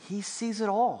 He sees it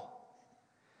all.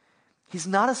 He's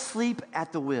not asleep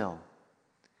at the wheel.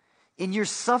 In your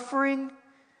suffering,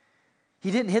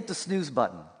 he didn't hit the snooze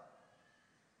button.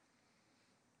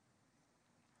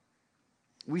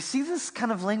 We see this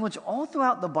kind of language all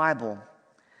throughout the Bible.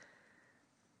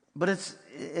 But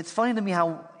it's funny to me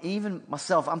how even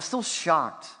myself, I'm still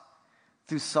shocked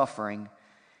through suffering,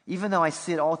 even though I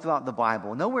see it all throughout the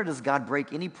Bible. Nowhere does God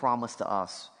break any promise to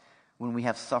us when we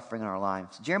have suffering in our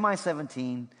lives. Jeremiah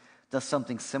 17 does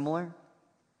something similar.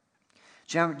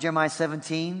 Jeremiah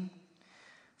 17,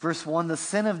 verse 1, the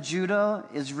sin of Judah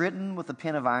is written with a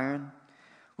pen of iron.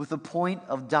 With a point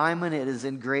of diamond it is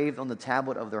engraved on the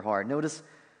tablet of their heart. Notice,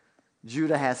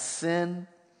 Judah has sin,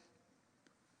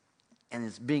 and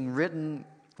it's being written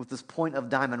with this point of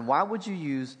diamond. Why would you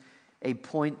use a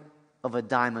point of a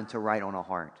diamond to write on a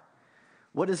heart?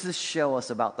 What does this show us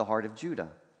about the heart of Judah?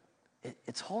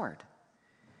 It's hard.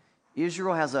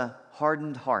 Israel has a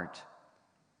hardened heart.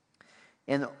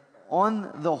 And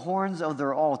on the horns of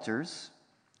their altars,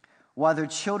 while their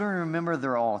children remember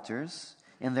their altars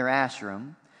and their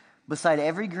Asherim, beside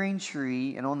every green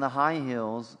tree and on the high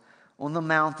hills, on the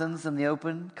mountains and the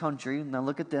open country, now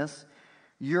look at this,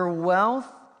 your wealth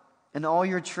and all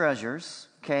your treasures,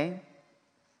 okay,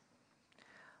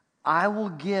 I will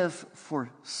give for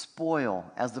spoil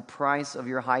as the price of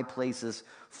your high places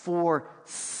for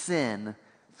sin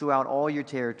throughout all your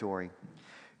territory.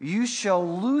 You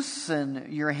shall loosen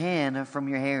your hand from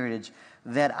your heritage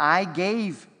that I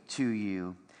gave to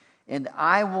you, and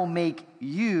I will make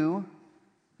you,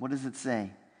 what does it say?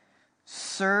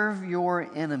 Serve your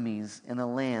enemies in a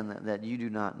land that you do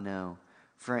not know.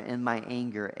 For in my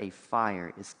anger a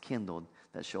fire is kindled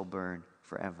that shall burn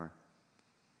forever.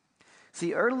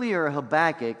 See, earlier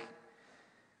Habakkuk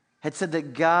had said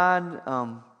that God,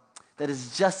 that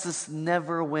his justice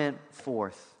never went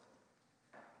forth.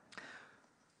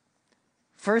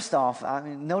 First off,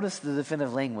 notice the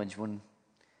definitive language when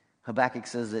Habakkuk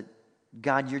says that,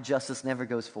 God, your justice never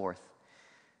goes forth.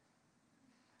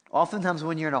 Oftentimes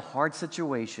when you're in a hard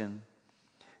situation,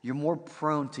 You're more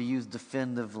prone to use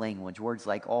definitive language, words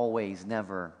like always,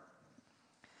 never.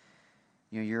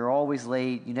 You're always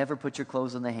late. You never put your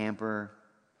clothes in the hamper.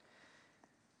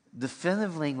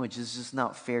 Definitive language is just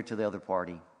not fair to the other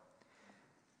party.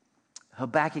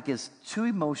 Habakkuk is too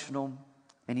emotional,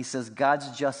 and he says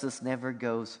God's justice never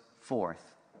goes forth.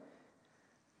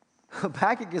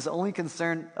 Habakkuk is only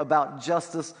concerned about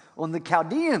justice on the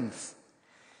Chaldeans.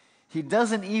 He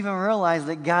doesn't even realize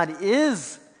that God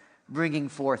is bringing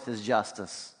forth his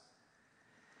justice.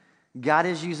 God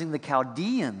is using the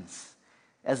Chaldeans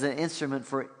as an instrument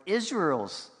for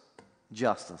Israel's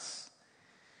justice.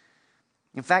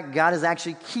 In fact, God is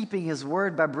actually keeping his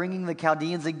word by bringing the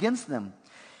Chaldeans against them.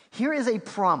 Here is a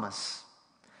promise.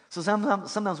 So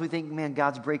sometimes we think, man,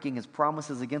 God's breaking his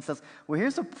promises against us. Well,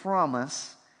 here's a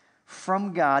promise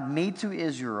from God made to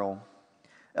Israel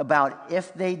about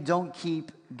if they don't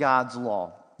keep God's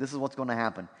law. This is what's going to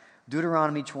happen.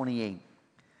 Deuteronomy 28,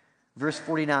 verse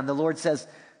 49. The Lord says,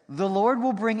 "The Lord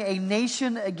will bring a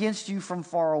nation against you from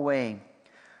far away,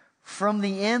 from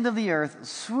the end of the earth,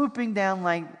 swooping down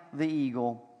like the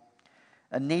eagle,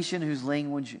 a nation whose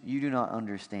language you do not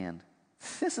understand."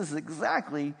 This is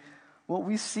exactly what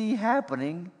we see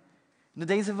happening in the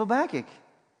days of Habakkuk.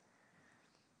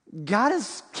 God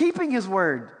is keeping his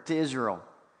word to Israel.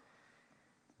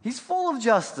 He's full of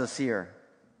justice here.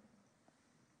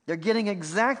 They're getting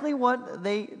exactly what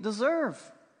they deserve.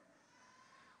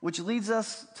 Which leads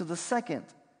us to the second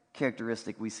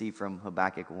characteristic we see from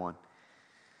Habakkuk 1.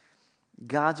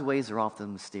 God's ways are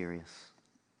often mysterious.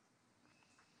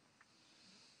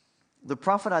 The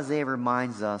prophet Isaiah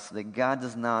reminds us that God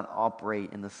does not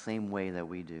operate in the same way that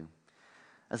we do.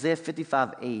 Isaiah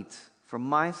 55:8, "For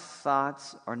my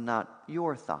thoughts are not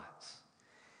your thoughts,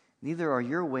 neither are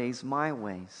your ways my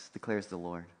ways, declares the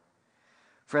Lord.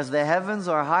 For as the heavens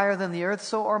are higher than the earth,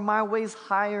 so are my ways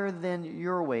higher than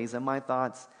your ways, and my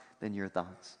thoughts than your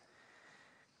thoughts."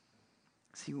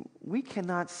 See, we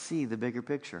cannot see the bigger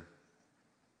picture.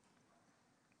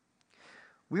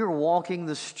 We are walking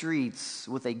the streets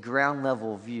with a ground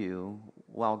level view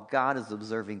while God is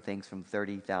observing things from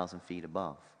 30,000 feet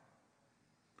above.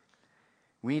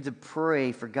 We need to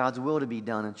pray for God's will to be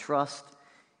done and trust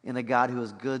in a God who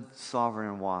is good, sovereign,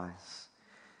 and wise.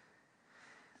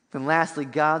 Then lastly,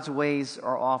 God's ways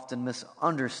are often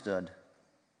misunderstood.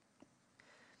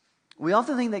 We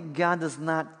often think that God does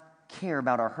not care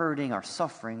about our hurting, our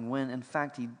suffering, when in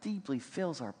fact he deeply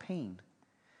feels our pain.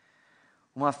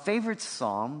 One of my favorite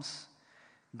Psalms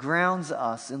grounds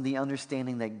us in the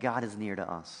understanding that God is near to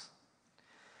us.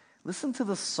 Listen to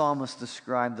the psalmist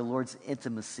describe the Lord's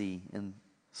intimacy in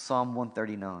Psalm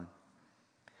 139.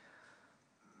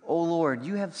 "O Lord,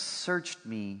 you have searched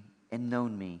me and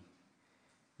known me.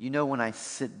 You know when I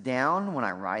sit down, when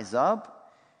I rise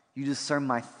up. You discern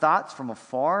my thoughts from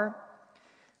afar.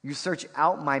 You search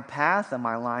out my path and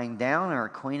my lying down and are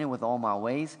acquainted with all my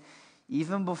ways.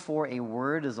 Even before a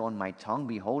word is on my tongue,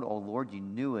 behold, O Lord, you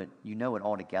knew it. You know it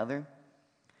altogether."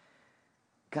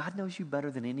 God knows you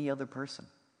better than any other person.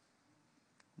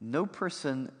 No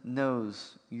person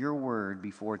knows your word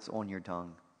before it's on your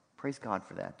tongue. Praise God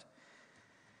for that.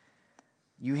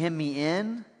 You hem me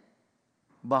in,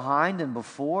 behind and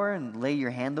before, and lay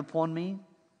your hand upon me.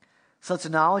 Such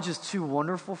knowledge is too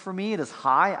wonderful for me. It is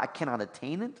high, I cannot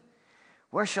attain it.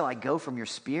 Where shall I go from your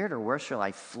spirit, or where shall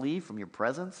I flee from your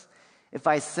presence? If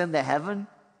I ascend to heaven,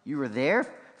 you are there.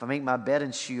 If I make my bed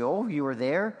in Sheol, you are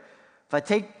there. If I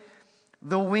take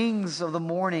the wings of the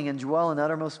morning and dwell in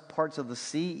uttermost parts of the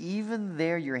sea, even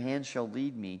there your hand shall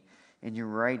lead me, and your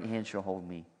right hand shall hold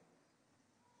me.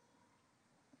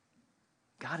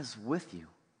 God is with you.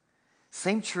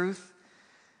 Same truth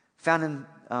found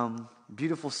in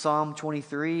beautiful Psalm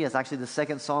 23, as actually the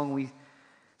second song we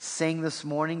sang this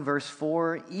morning, verse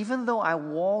 4. "Even though I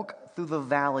walk through the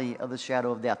valley of the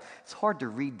shadow of death." It's hard to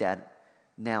read that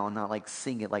now and not like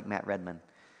sing it like Matt Redman,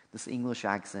 this English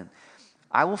accent.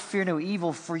 "I will fear no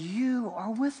evil, for you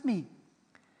are with me.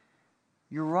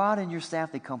 Your rod and your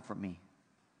staff, they comfort me."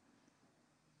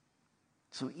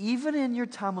 So even in your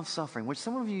time of suffering, which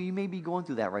some of you may be going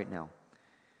through that right now,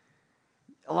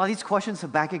 a lot of these questions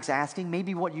Habakkuk's asking may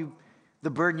be the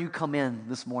burden you come in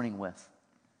this morning with.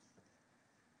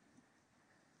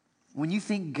 When you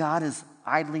think God is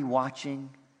idly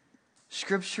watching,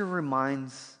 Scripture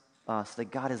reminds us that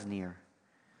God is near,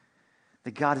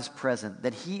 that God is present,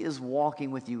 that he is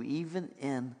walking with you even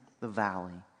in the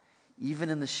valley, even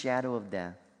in the shadow of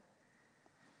death.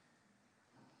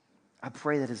 I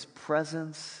pray that his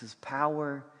presence, his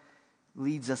power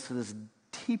leads us to this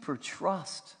deeper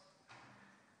trust,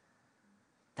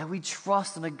 that we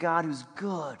trust in a God who's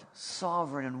good,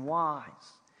 sovereign, and wise.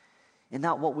 and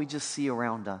not what we just see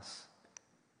around us,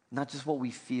 not just what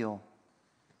we feel.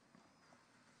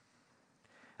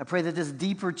 I pray that this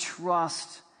deeper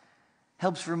trust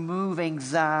helps remove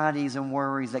anxieties and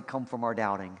worries that come from our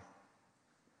doubting.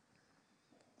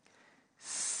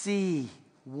 See,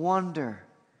 wonder,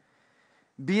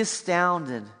 be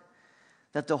astounded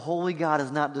that the holy God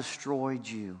has not destroyed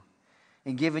you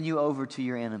and given you over to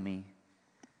your enemy,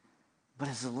 but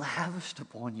has lavished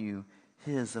upon you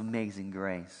his amazing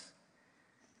grace.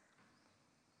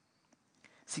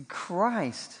 See,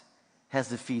 Christ has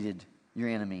defeated your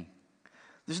enemy.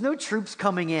 There's no troops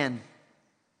coming in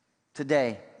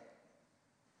today.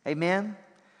 Amen?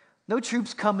 No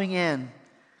troops coming in,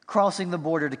 crossing the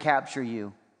border to capture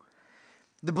you.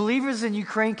 The believers in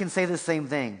Ukraine can say the same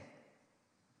thing.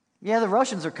 Yeah, the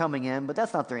Russians are coming in, but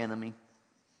that's not their enemy.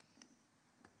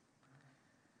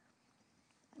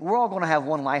 We're all going to have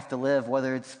one life to live,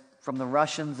 whether it's from the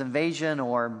Russians' invasion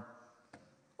or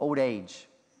old age.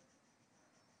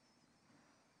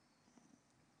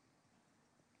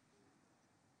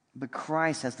 But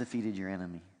Christ has defeated your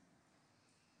enemy.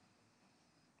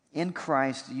 In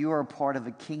Christ, you are a part of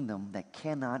a kingdom that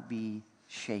cannot be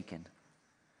shaken.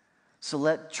 So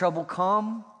let trouble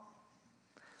come.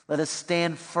 Let us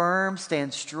stand firm,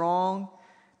 stand strong.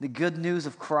 The good news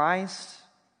of Christ,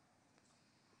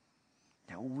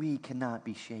 that we cannot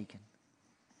be shaken.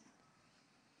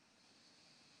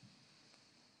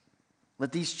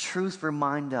 Let these truths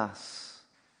remind us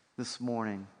this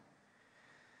morning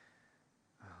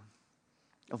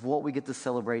of what we get to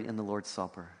celebrate in the Lord's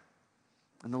Supper.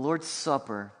 In the Lord's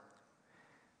Supper,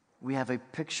 we have a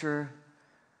picture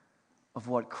of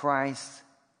what Christ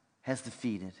has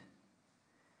defeated.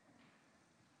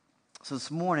 So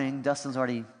this morning, Dustin's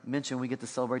already mentioned we get to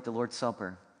celebrate the Lord's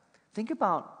Supper. Think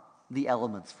about the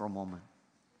elements for a moment.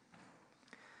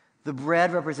 The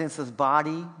bread represents his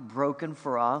body broken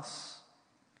for us.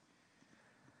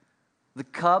 The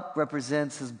cup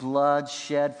represents his blood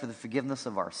shed for the forgiveness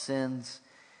of our sins.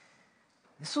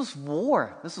 This was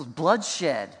war. This was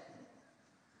bloodshed.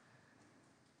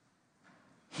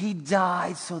 He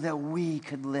died so that we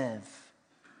could live.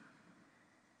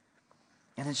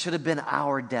 And it should have been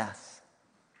our death,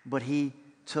 but he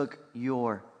took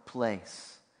your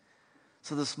place.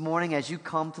 So this morning, as you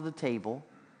come to the table,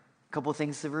 a couple of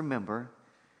things to remember.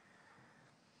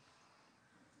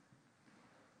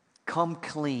 Come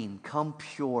clean, come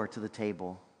pure to the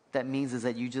table. That means is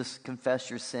that you just confess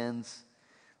your sins,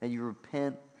 that you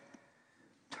repent,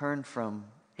 turn from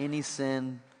any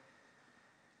sin,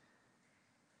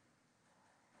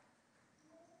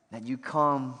 that you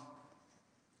come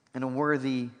in a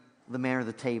worthy the manner of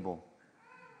the table.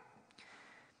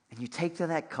 And you take to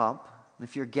that cup, and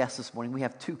if you're a guest this morning, we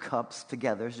have 2 cups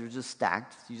together, so they're just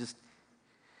stacked. You just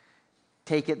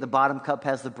take it, the bottom cup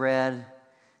has the bread.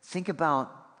 Think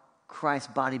about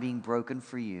Christ's body being broken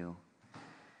for you.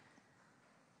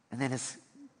 And then his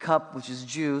cup, which is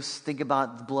juice, think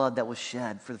about the blood that was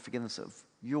shed for the forgiveness of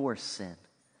your sin.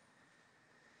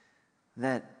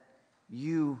 That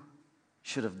you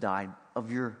should have died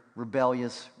of your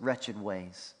rebellious, wretched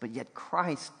ways. But yet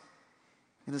Christ,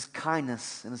 in his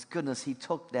kindness and his goodness, he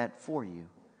took that for you.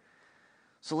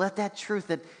 So let that truth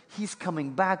that he's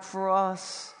coming back for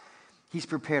us, he's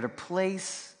prepared a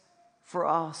place for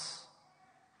us,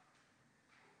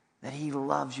 that he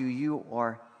loves you. You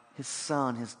are his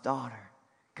son, his daughter.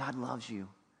 God loves you.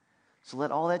 So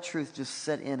let all that truth just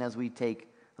set in as we take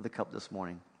the cup this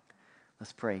morning.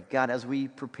 Let's pray. God, as we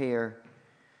prepare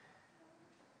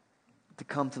to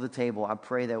come to the table, I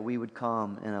pray that we would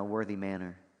come in a worthy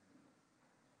manner.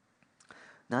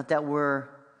 Not that we're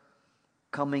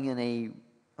coming in a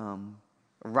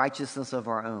righteousness of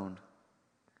our own.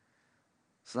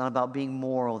 It's not about being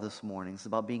moral this morning. It's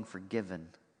about being forgiven.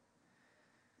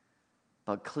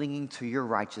 About clinging to your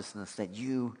righteousness that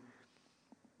you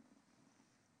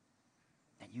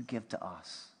give to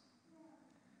us.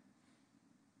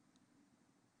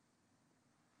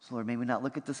 So Lord, may we not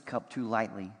look at this cup too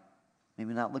lightly. May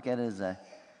we not look at it as a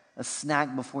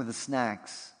snack before the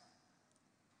snacks.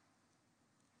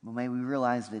 But may we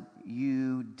realize that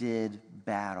you did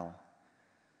battle.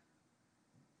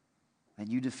 That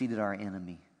you defeated our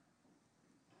enemy.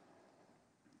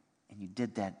 And you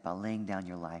did that by laying down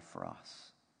your life for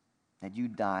us. That you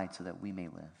died so that we may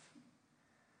live.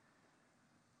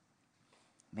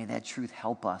 May that truth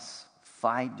help us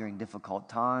fight during difficult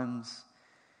times.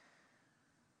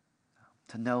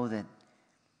 To know that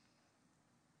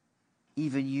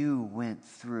even you went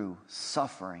through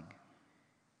suffering.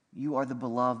 You are the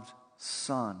beloved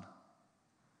Son.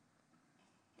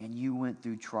 And you went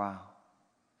through trial.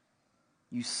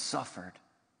 You suffered.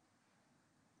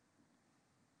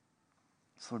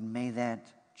 So Lord, may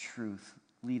that truth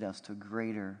lead us to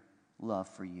greater love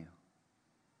for you.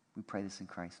 We pray this in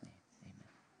Christ's name.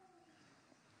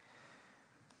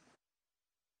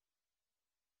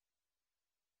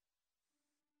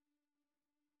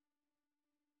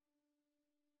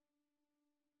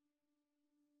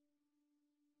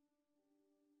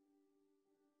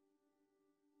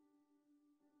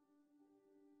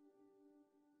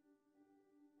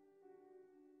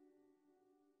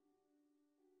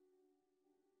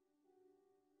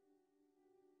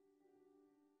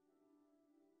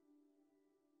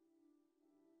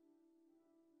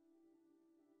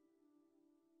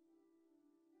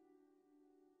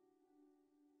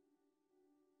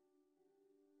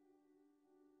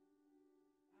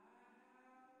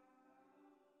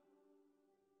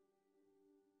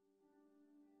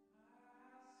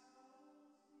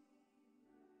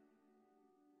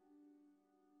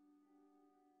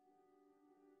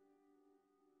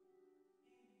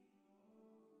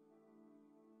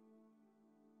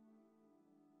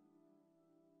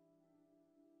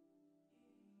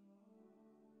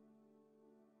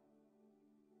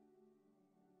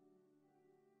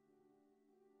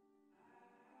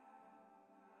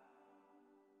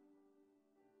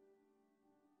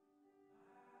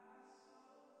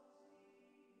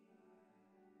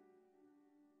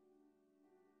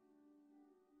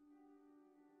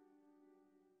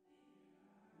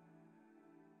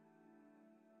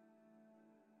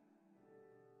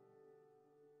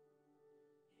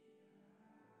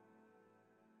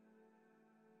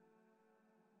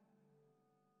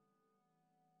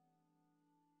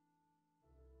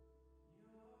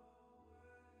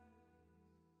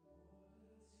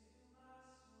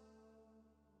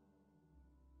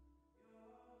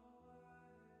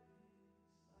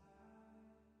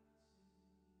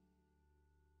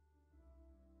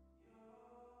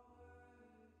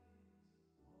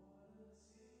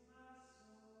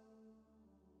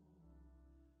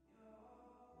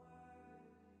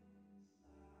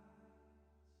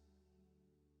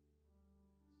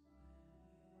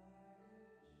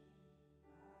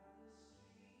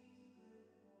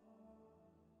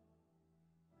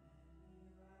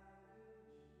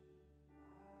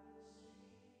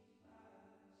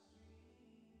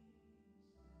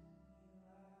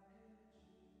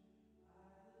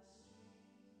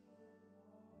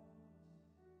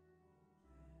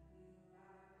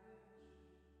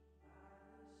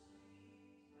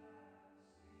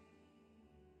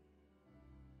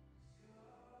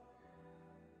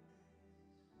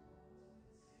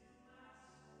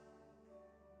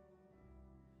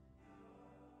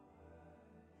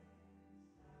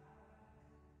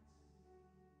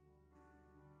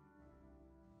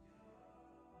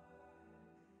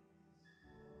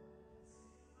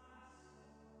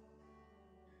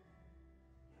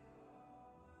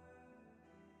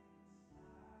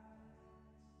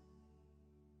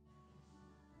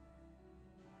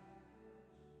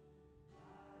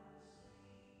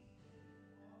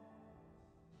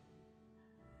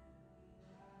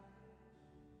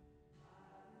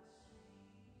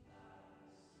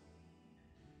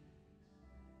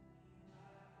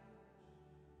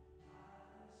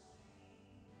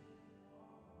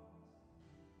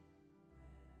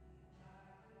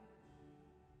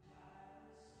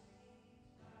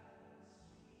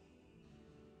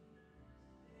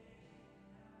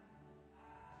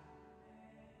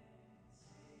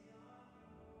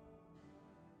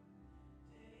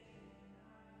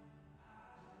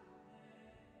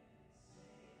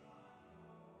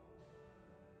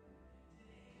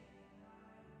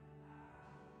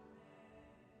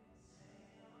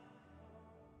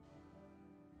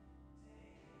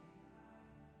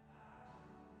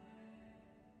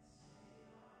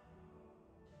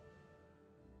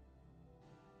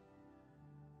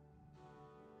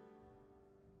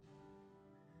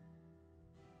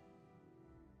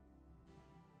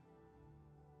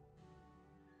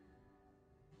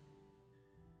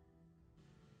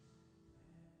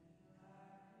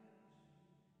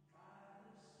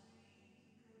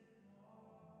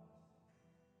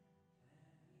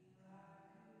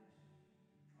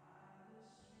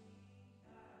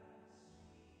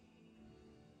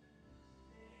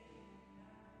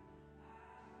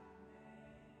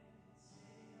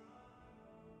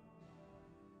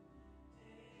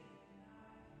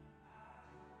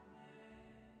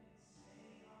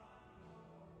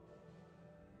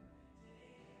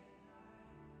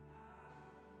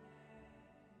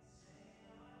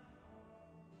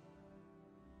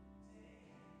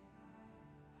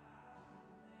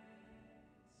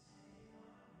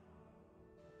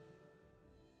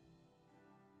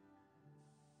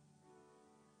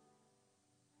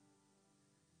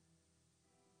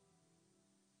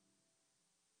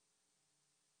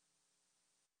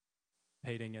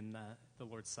 participating in the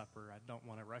Lord's Supper. I don't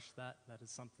want to rush that. That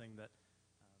is something that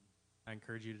I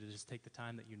encourage you to just take the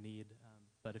time that you need.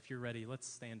 But if you're ready, let's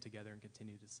stand together and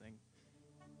continue to sing.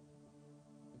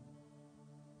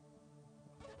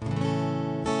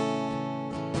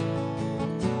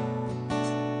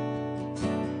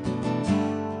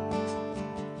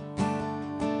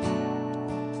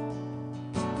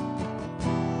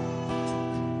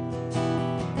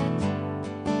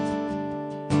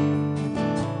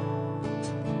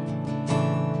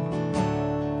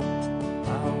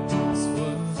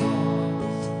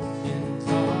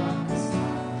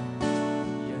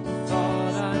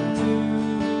 Thought I knew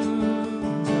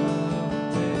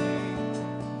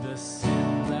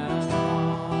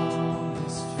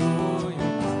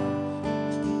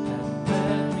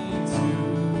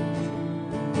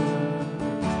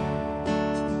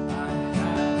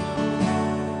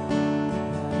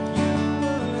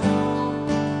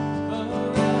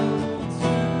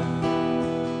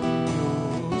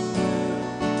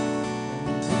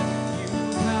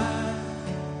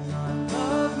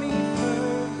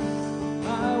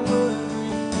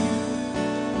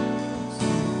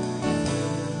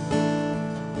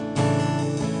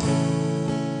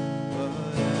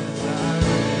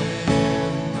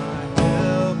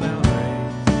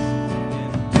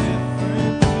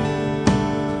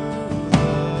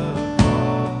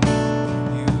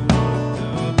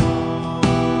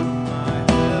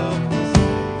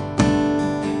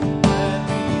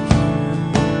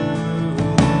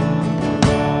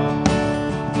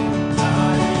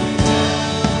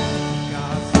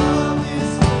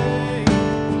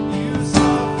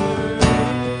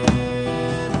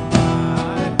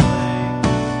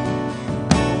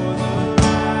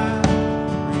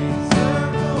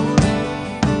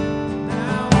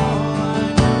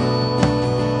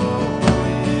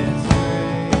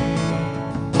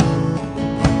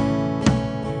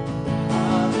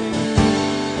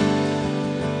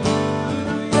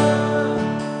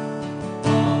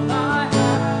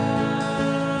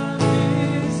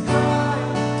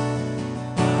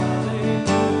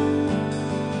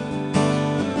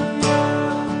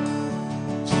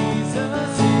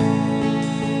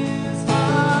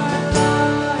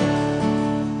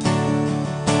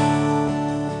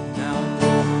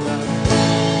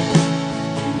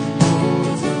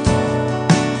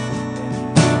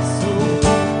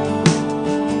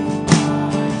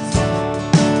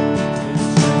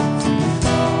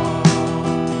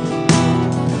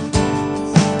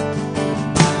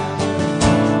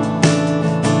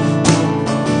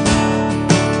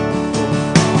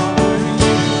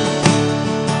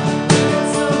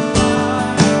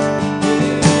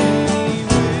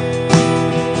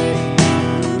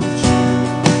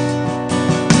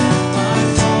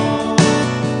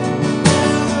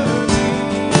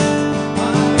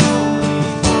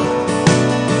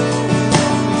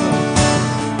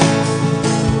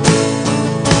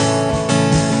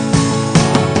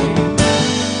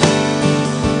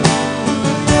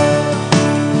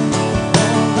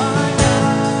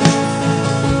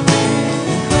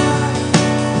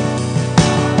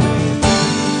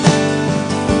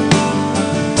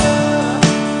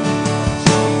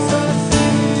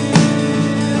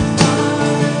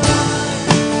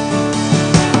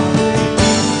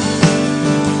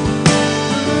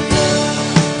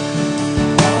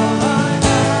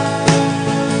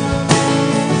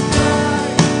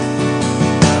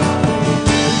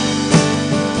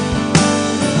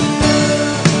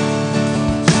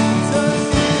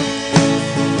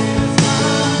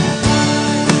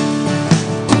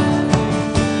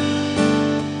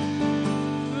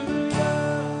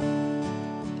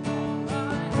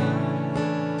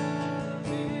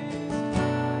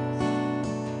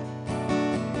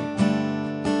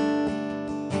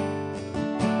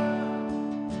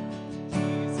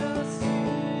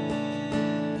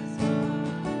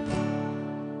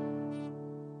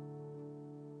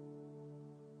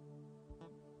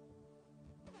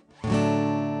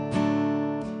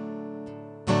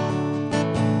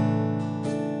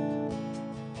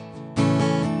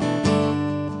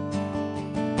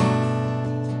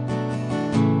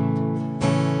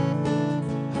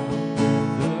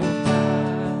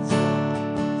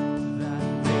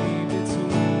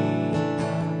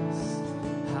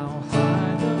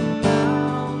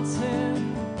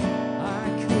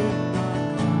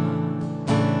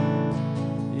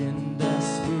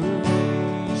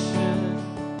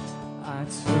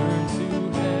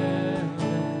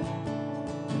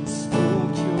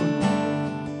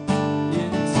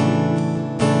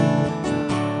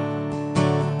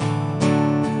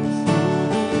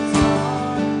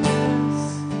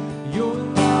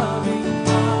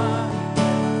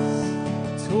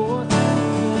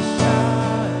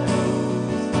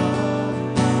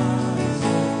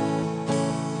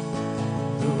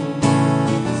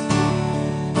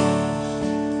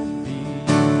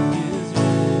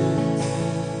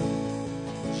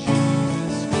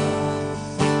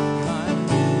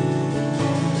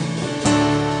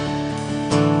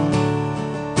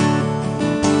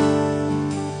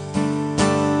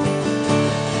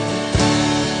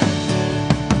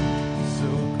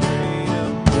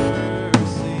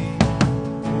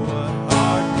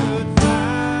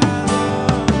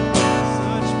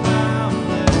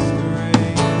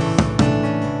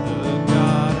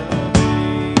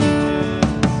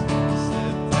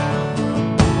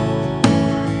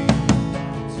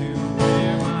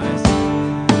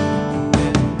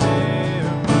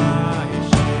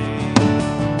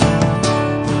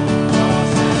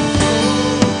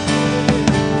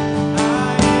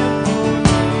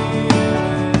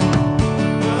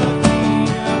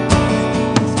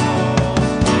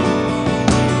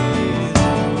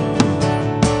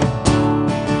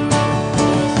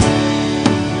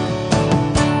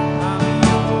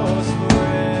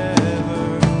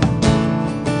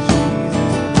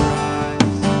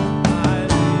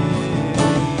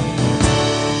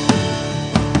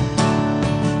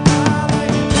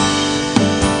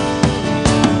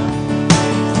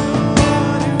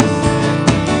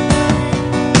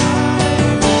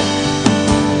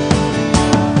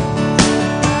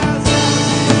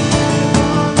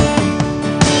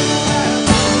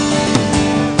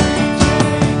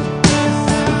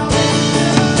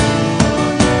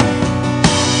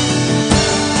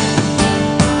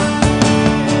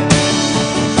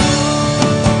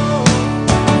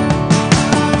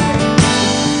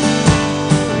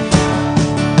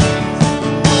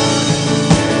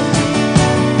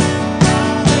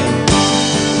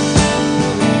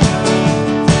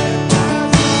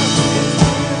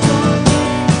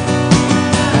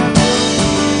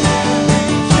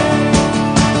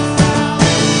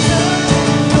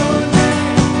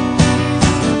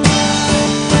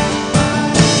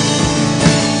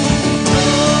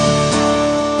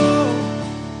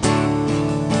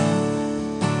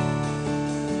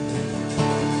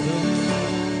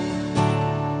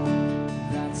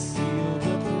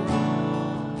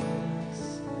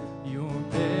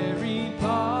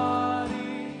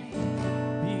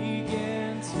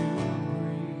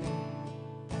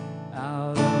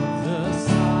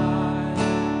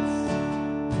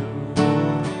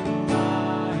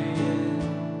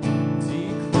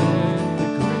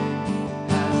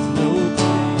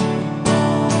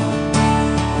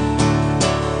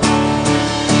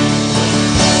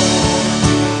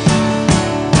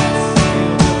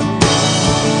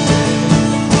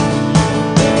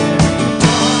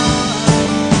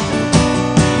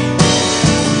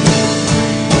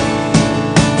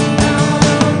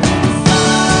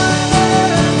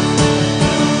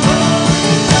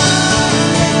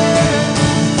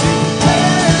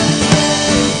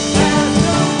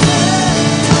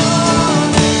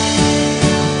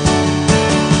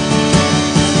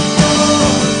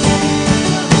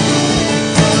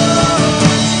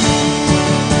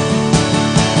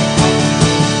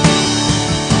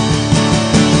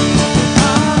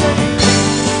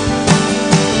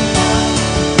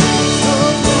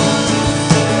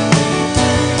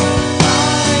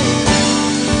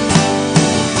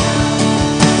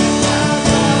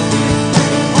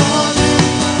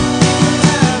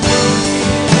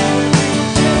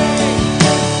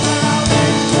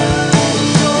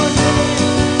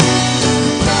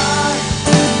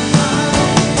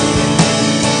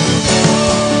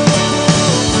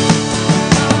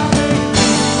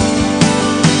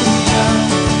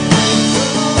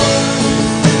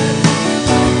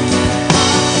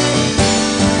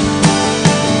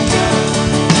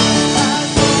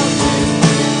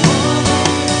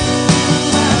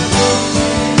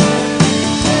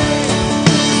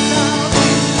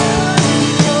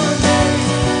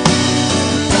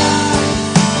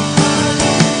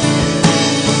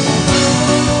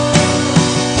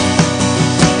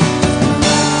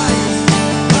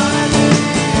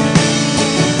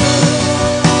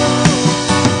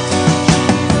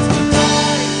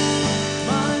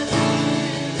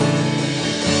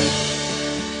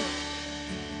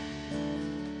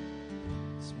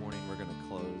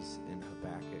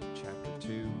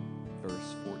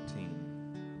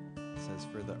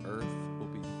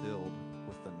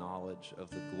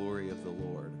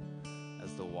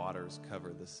waters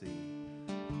cover the sea.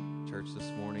 Church,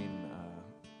 this morning,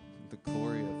 the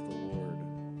glory of the Lord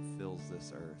fills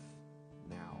this earth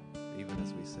now, even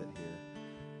as we sit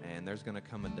here. And there's going to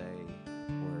come a day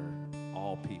where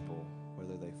all people,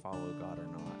 whether they follow God or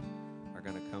not, are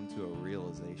going to come to a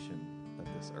realization that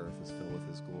this earth is filled with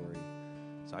His glory.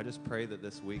 So I just pray that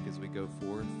this week as we go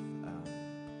forth,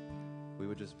 we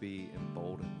would just be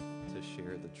emboldened to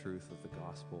share the truth of the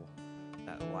gospel,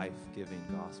 that life-giving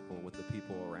gospel with the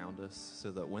people around us,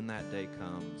 so that when that day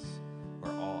comes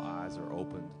where all eyes are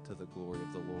opened to the glory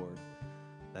of the Lord,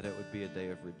 that it would be a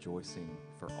day of rejoicing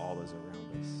for all those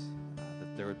around us,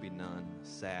 that there would be none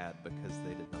sad because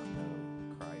they did not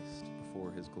know Christ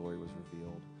before His glory was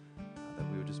revealed,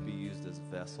 that we would just be used as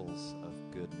vessels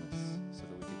of goodness so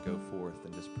that we could go forth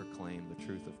and just proclaim the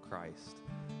truth of Christ,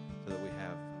 so that we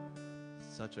have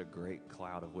such a great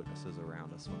cloud of witnesses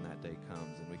around us when that day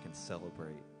comes and we can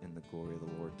celebrate in the glory of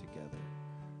the Lord together.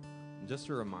 And just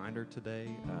a reminder today,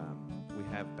 we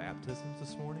have baptisms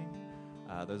this morning.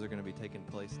 Those are going to be taking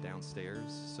place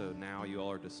downstairs. So now you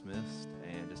all are dismissed,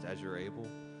 and just as you're able,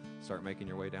 start making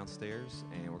your way downstairs,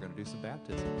 and we're going to do some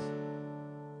baptisms.